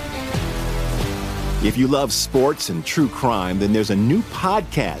 If you love sports and true crime, then there's a new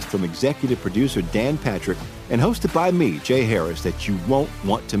podcast from executive producer Dan Patrick and hosted by me, Jay Harris, that you won't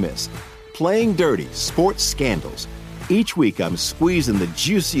want to miss. Playing Dirty: Sports Scandals. Each week, I'm squeezing the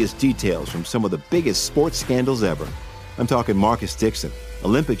juiciest details from some of the biggest sports scandals ever. I'm talking Marcus Dixon,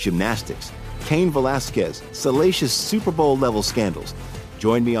 Olympic gymnastics, Cain Velasquez, salacious Super Bowl-level scandals.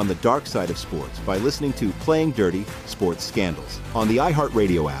 Join me on the dark side of sports by listening to Playing Dirty: Sports Scandals on the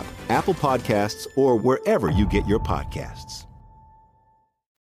iHeartRadio app, Apple Podcasts, or wherever you get your podcasts.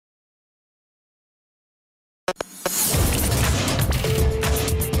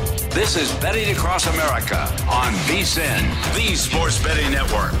 This is Betting Across America on VSiN, the Sports Betting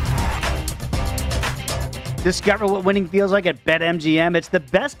Network. Discover what winning feels like at BetMGM. It's the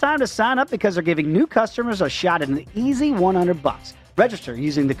best time to sign up because they're giving new customers a shot at an easy $100. Register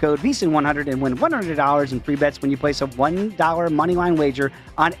using the code VSiN100 and win $100 in free bets when you place a $1 moneyline wager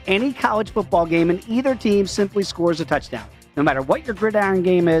on any college football game and either team simply scores a touchdown. No matter what your gridiron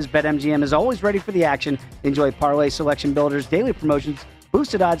game is, BetMGM is always ready for the action. Enjoy parlay selection builders, daily promotions,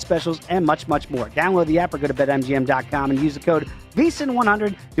 boosted odds specials, and much, much more. Download the app or go to BetMGM.com and use the code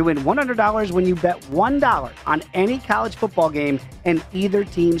VSiN100 to win $100 when you bet $1 on any college football game and either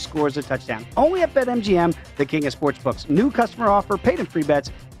team scores a touchdown. Only at BetMGM, the king of sportsbooks. New customer offer, paid and free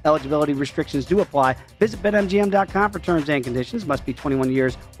bets. Eligibility restrictions do apply. Visit BetMGM.com for terms and conditions. Must be 21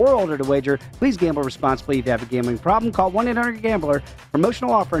 years or older to wager. Please gamble responsibly. If you have a gambling problem, call 1-800-GAMBLER.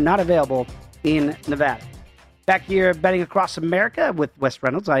 Promotional offer not available in Nevada. Back here betting across America with Wes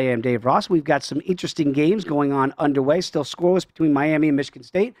Reynolds. I am Dave Ross. We've got some interesting games going on underway. Still scoreless between Miami and Michigan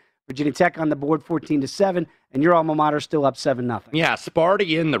State. Virginia Tech on the board 14-7, and your alma mater still up 7-0. Yeah,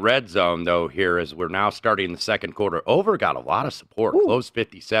 Sparty in the red zone, though, here as we're now starting the second quarter. Over got a lot of support, close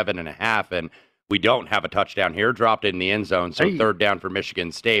 57.5, and we don't have a touchdown here. Dropped in the end zone, so third down for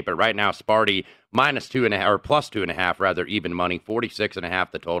Michigan State. But right now, Sparty -2.5, or +2.5, rather, even money,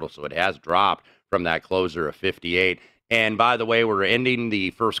 46.5 the total, so it has dropped from that closer of 58. And by the way, we're ending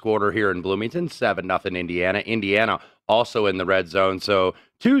the first quarter here in Bloomington, 7-0 Indiana. Indiana also in the red zone. So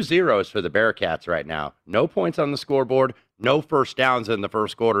 2 zeros for the Bearcats right now. No points on the scoreboard, no first downs in the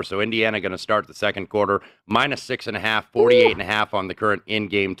first quarter. So Indiana going to start the second quarter, -6.5, 48.5 on the current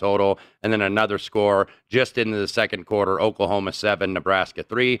in-game total. And then another score just into the second quarter, Oklahoma 7, Nebraska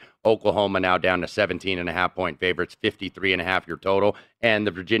 3. Oklahoma now down to 17.5 point favorites, 53.5 your total. And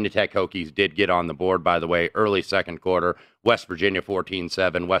the Virginia Tech Hokies did get on the board, by the way, early second quarter. West Virginia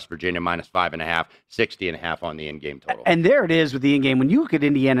 14-7, West Virginia -5.5, 60.5 on the in-game total. And there it is with the in-game. When you look at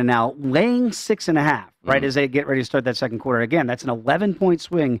Indiana now, laying 6.5, right, as they get ready to start that second quarter. Again, that's an 11-point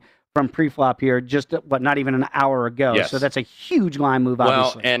swing from pre-flop here, just, not even an hour ago. Yes. So that's a huge line move,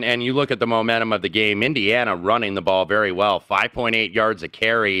 obviously. Well, and you look at the momentum of the game, Indiana running the ball very well, 5.8 yards a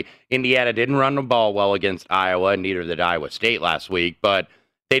carry. Indiana didn't run the ball well against Iowa, and neither did Iowa State last week, but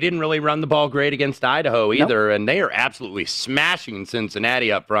they didn't really run the ball great against Idaho either, and they are absolutely smashing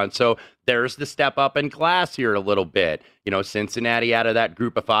Cincinnati up front. So there's the step up in class here a little bit. Cincinnati out of that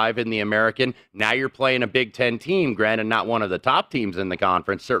group of 5 in the American. Now you're playing a Big Ten team, granted not one of the top teams in the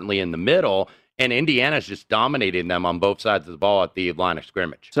conference, certainly in the middle, and Indiana's just dominating them on both sides of the ball at the line of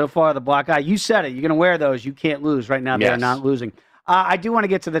scrimmage. So far, the black eye, you said it. You're going to wear those. You can't lose. Right now, they're not losing. I do want to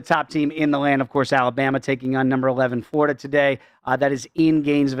get to the top team in the land, of course, Alabama taking on number 11 Florida today. That is in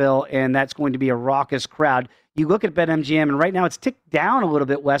Gainesville, and that's going to be a raucous crowd. You look at BetMGM, and right now it's ticked down a little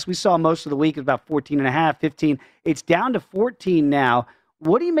bit, Wes. We saw most of the week, it was about 14.5, 15. It's down to 14 now.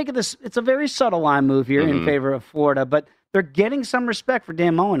 What do you make of this? It's a very subtle line move here in favor of Florida, but they're getting some respect for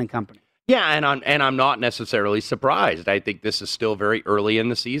Dan Mullen and company. Yeah, and I'm not necessarily surprised. I think this is still very early in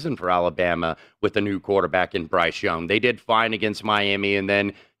the season for Alabama with a new quarterback in Bryce Young. They did fine against Miami and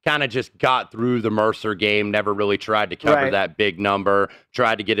then kind of just got through the Mercer game, never really tried to cover that big number,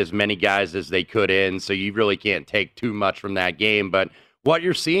 tried to get as many guys as they could in, so you really can't take too much from that game. But what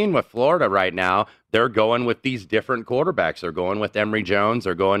you're seeing with Florida right now, they're going with these different quarterbacks. They're going with Emory Jones.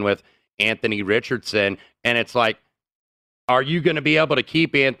 They're going with Anthony Richardson. And it's like, are you going to be able to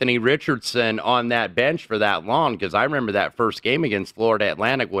keep Anthony Richardson on that bench for that long? Because I remember that first game against Florida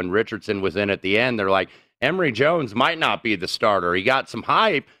Atlantic when Richardson was in at the end. They're like, Emory Jones might not be the starter. He got some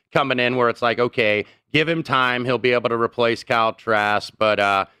hype coming in where it's like, okay, give him time. He'll be able to replace Kyle Trask.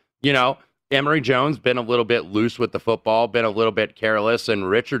 But, Emory Jones been a little bit loose with the football, been a little bit careless. And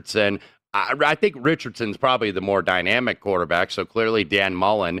Richardson, I think Richardson's probably the more dynamic quarterback. So clearly Dan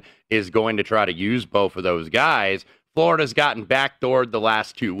Mullen is going to try to use both of those guys. Florida's gotten backdoored the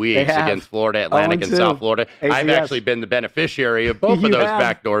last 2 weeks against Florida Atlantic and South Florida. ACS. I've actually been the beneficiary of both of those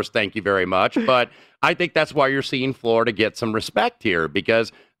backdoors. Thank you very much. But I think that's why you're seeing Florida get some respect here,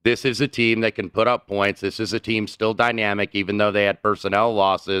 because this is a team that can put up points. This is a team still dynamic, even though they had personnel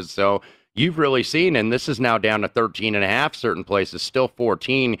losses. So you've really seen, and this is now down to 13.5 certain places, still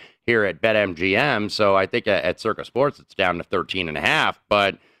 14 here at BetMGM. So I think at Circa Sports, it's down to 13.5.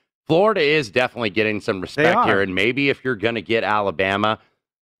 But Florida is definitely getting some respect here, and maybe if you're going to get Alabama,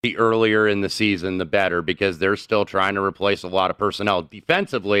 the earlier in the season, the better, because they're still trying to replace a lot of personnel.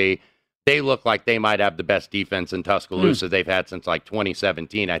 Defensively, they look like they might have the best defense in Tuscaloosa they've had since like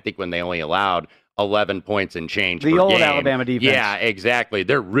 2017, I think, when they only allowed 11 points and change per game. The old Alabama defense. Yeah, exactly.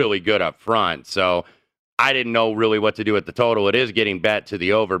 They're really good up front, so I didn't know really what to do with the total. It is getting bet to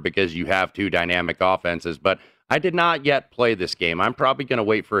the over because you have two dynamic offenses, but I did not yet play this game. I'm probably going to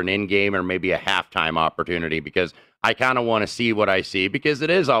wait for an in-game or maybe a halftime opportunity because I kind of want to see what I see, because it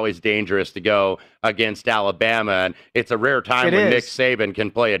is always dangerous to go against Alabama, and it's a rare time when Nick Saban can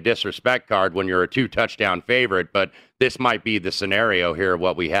play a disrespect card when you're a 2-touchdown favorite, but this might be the scenario here,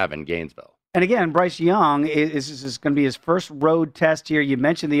 what we have in Gainesville. And again, Bryce Young is going to be his first road test here. You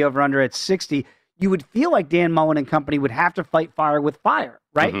mentioned the over-under at 60. You would feel like Dan Mullen and company would have to fight fire with fire,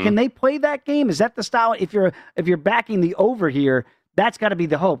 right? Can they play that game? Is that the style? If you're backing the over here, that's got to be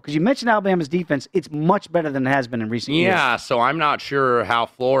the hope. Because you mentioned Alabama's defense. It's much better than it has been in recent years. Yeah, so I'm not sure how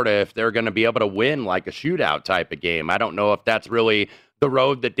Florida, if they're going to be able to win like a shootout type of game. I don't know if that's really the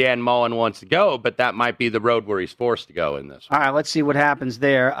road that Dan Mullen wants to go, but that might be the road where he's forced to go in this one. All right, let's see what happens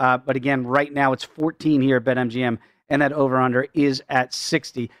there. But again, right now it's 14 here at BetMGM, and that over-under is at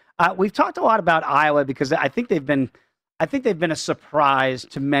 60. We've talked a lot about Iowa because I think they've been a surprise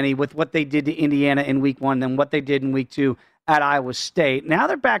to many with what they did to Indiana in week 1 than what they did in week 2 at Iowa State. Now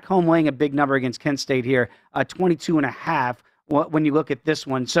they're back home laying a big number against Kent State here, 22.5 when you look at this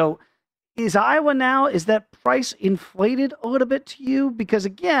one. So is Iowa now, is that price inflated a little bit to you? Because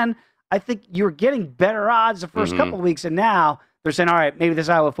again, I think you're getting better odds the first couple of weeks, and now they're saying, all right, maybe this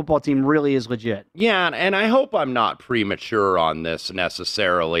Iowa football team really is legit. Yeah, and I hope I'm not premature on this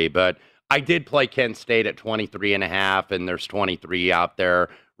necessarily, but I did play Kent State at 23.5, and there's 23 out there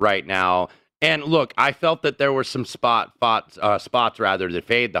right now. And look, I felt that there were some spots that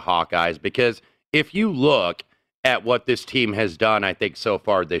fade the Hawkeyes, because if you look at what this team has done, I think so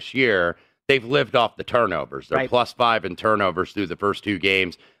far this year, they've lived off the turnovers. They're +5 in turnovers through the first 2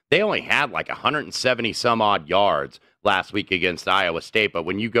 games. They only had like 170 some odd yards last week against Iowa State, but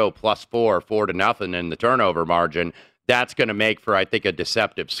when you go +4 to nothing in the turnover margin, that's going to make for, I think, a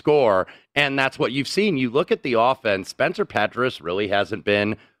deceptive score. And that's what you've seen. You look at the offense, Spencer Petras really hasn't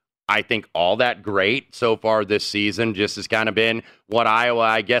been, I think, all that great so far this season. Just has kind of been what Iowa,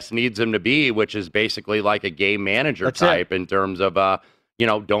 I guess, needs him to be, which is basically like a game manager type in terms of,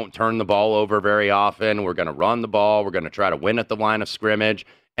 don't turn the ball over very often. We're going to run the ball. We're going to try to win at the line of scrimmage.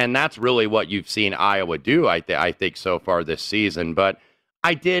 And that's really what you've seen Iowa do, I think, so far this season. But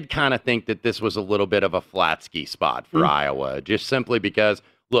I did kind of think that this was a little bit of a flat ski spot for Iowa, just simply because,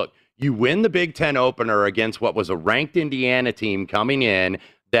 look, you win the Big Ten opener against what was a ranked Indiana team coming in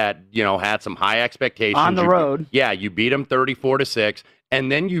that, had some high expectations. On the road. Yeah, you beat them 34-6.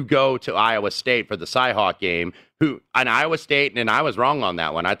 And then you go to Iowa State for the Cyhawk game, and Iowa State, and I was wrong on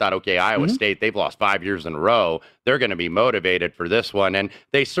that one. I thought, okay, Iowa State, they've lost 5 years in a row. They're going to be motivated for this one, and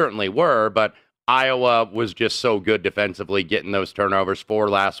they certainly were, but Iowa was just so good defensively, getting those turnovers. 4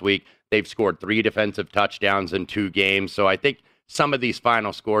 last week. They've scored 3 defensive touchdowns in 2 games, so I think some of these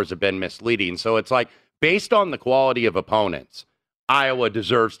final scores have been misleading. So it's like, based on the quality of opponents, Iowa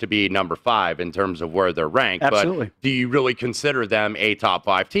deserves to be number 5 in terms of where they're ranked. Absolutely. But do you really consider them a top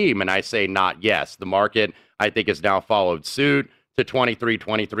 5 team? And I say not yes. The market, I think, has now followed suit to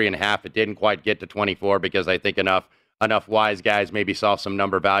 23.5. It didn't quite get to 24 because I think enough wise guys maybe saw some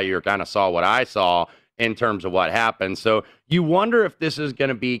number value or kind of saw what I saw in terms of what happened. So you wonder if this is going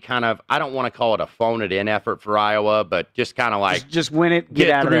to be kind of, I don't want to call it a phone it in effort for Iowa, but just kind of like just win it,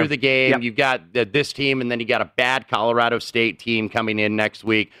 get out through of there. the game. Yep. You've got this team, and then you got a bad Colorado State team coming in next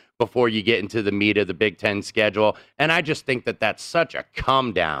week before you get into the meat of the Big Ten schedule. And I just think that that's such a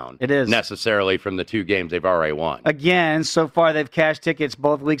come down. It is. Necessarily from the 2 games they've already won. Again, so far they've cashed tickets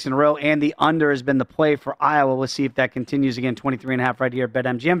both weeks in a row, and the under has been the play for Iowa. We'll see if that continues again, 23.5 right here at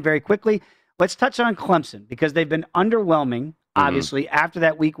BetMGM. Very quickly, let's touch on Clemson because they've been underwhelming, obviously, after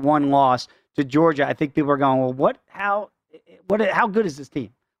that week 1 loss to Georgia. I think people are going, well, how good is this team?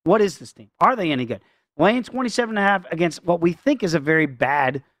 What is this team? Are they any good? Laying 27.5 against what we think is a very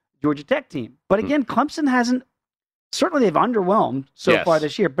bad Georgia Tech team. But again, Clemson hasn't, certainly they've underwhelmed so far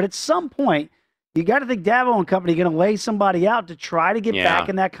this year. But at some point, you got to think Dabo and company are going to lay somebody out to try to get back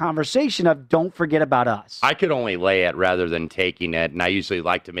in that conversation of don't forget about us. I could only lay it rather than taking it, and I usually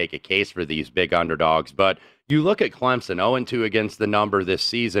like to make a case for these big underdogs. But you look at Clemson, 0-2 against the number this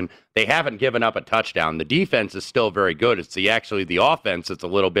season. They haven't given up a touchdown. The defense is still very good. It's actually the offense that's a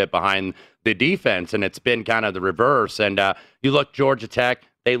little bit behind the defense, and it's been kind of the reverse. And you look Georgia Tech,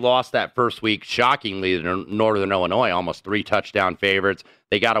 they lost that first week shockingly to Northern Illinois, almost 3 touchdown favorites.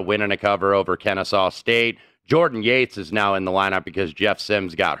 They got a win and a cover over Kennesaw State. Jordan Yates is now in the lineup because Jeff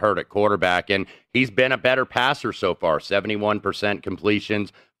Sims got hurt at quarterback, and he's been a better passer so far, 71%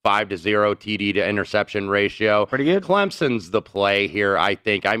 completions, 5-0 TD to interception ratio. Pretty good. Clemson's the play here, I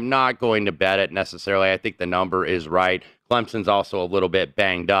think. I'm not going to bet it necessarily. I think the number is right. Clemson's also a little bit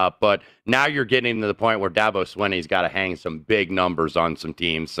banged up, but now you're getting to the point where Dabo Swinney's got to hang some big numbers on some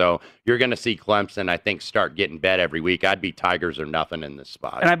teams. So you're going to see Clemson, I think, start getting bet every week. I'd be Tigers or nothing in this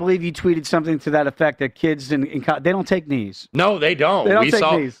spot. And I believe you tweeted something to that effect that kids they don't take knees. No, they don't. They don't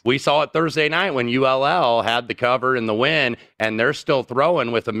take knees. We saw it Thursday night when ULL had the cover and the win, and they're still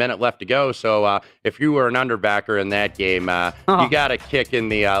throwing with a minute left to go. So if you were an underbacker in that game, you got a kick in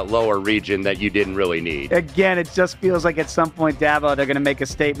the lower region that you didn't really need. Again, it just feels like at some point, Dabo, they're going to make a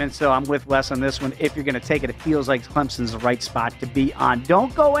statement. So I'm with Wes on this one. If you're going to take it, it feels like Clemson's the right spot to be on.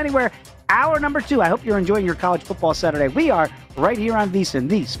 Don't go anywhere. Hour number 2. I hope you're enjoying your college football Saturday. We are right here on VSiN,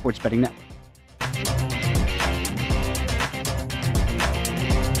 the Sports Betting Network.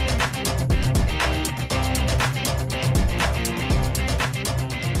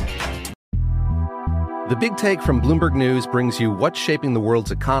 The Big Take from Bloomberg News brings you what's shaping the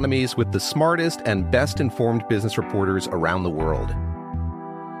world's economies with the smartest and best-informed business reporters around the world.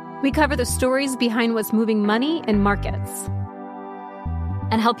 We cover the stories behind what's moving money and markets.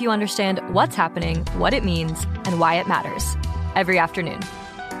 And help you understand what's happening, what it means, and why it matters. Every afternoon.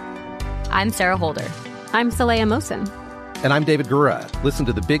 I'm Sarah Holder. I'm Saleha Mohsin. And I'm David Gura. Listen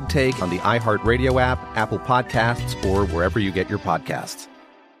to The Big Take on the iHeartRadio app, Apple Podcasts, or wherever you get your podcasts.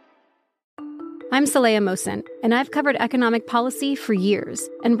 I'm Saleha Mohsin, and I've covered economic policy for years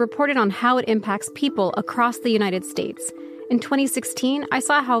and reported on how it impacts people across the United States. In 2016, I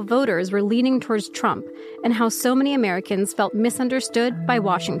saw how voters were leaning towards Trump and how so many Americans felt misunderstood by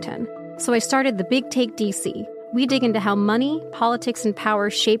Washington. So I started The Big Take DC. We dig into how money, politics, and power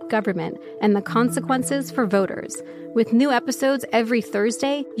shape government and the consequences for voters. With new episodes every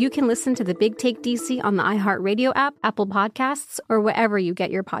Thursday, you can listen to The Big Take DC on the iHeartRadio app, Apple Podcasts, or wherever you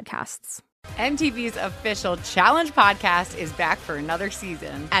get your podcasts. MTV's official Challenge podcast is back for another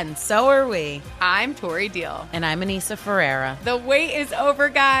season. And so are we. I'm Tori Deal. And I'm Anissa Ferreira. The wait is over,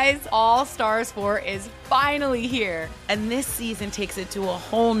 guys. All Stars 4 is finally here. And this season takes it to a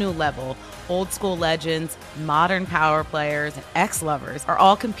whole new level. Old school legends, modern power players, and ex-lovers are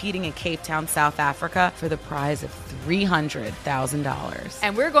all competing in Cape Town, South Africa for the prize of $300,000.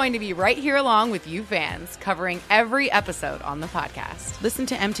 And we're going to be right here along with you fans, covering every episode on the podcast. Listen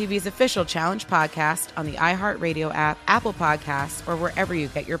to MTV's official Challenge podcast on the iHeartRadio app, Apple Podcasts, or wherever you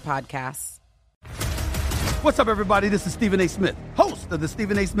get your podcasts. What's up, everybody? This is Stephen A. Smith, host of the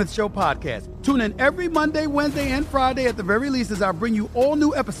Stephen A. Smith Show podcast. Tune in every Monday, Wednesday, and Friday at the very least as I bring you all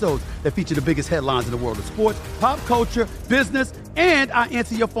new episodes that feature the biggest headlines in the world of sports, pop culture, business, and I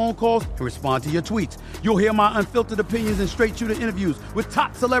answer your phone calls and respond to your tweets. You'll hear my unfiltered opinions and straight-shooter interviews with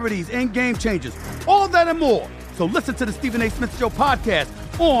top celebrities and game changers. All that and more. So listen to the Stephen A. Smith Show podcast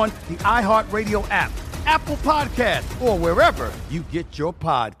on the iHeartRadio app, Apple Podcasts, or wherever you get your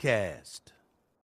podcast.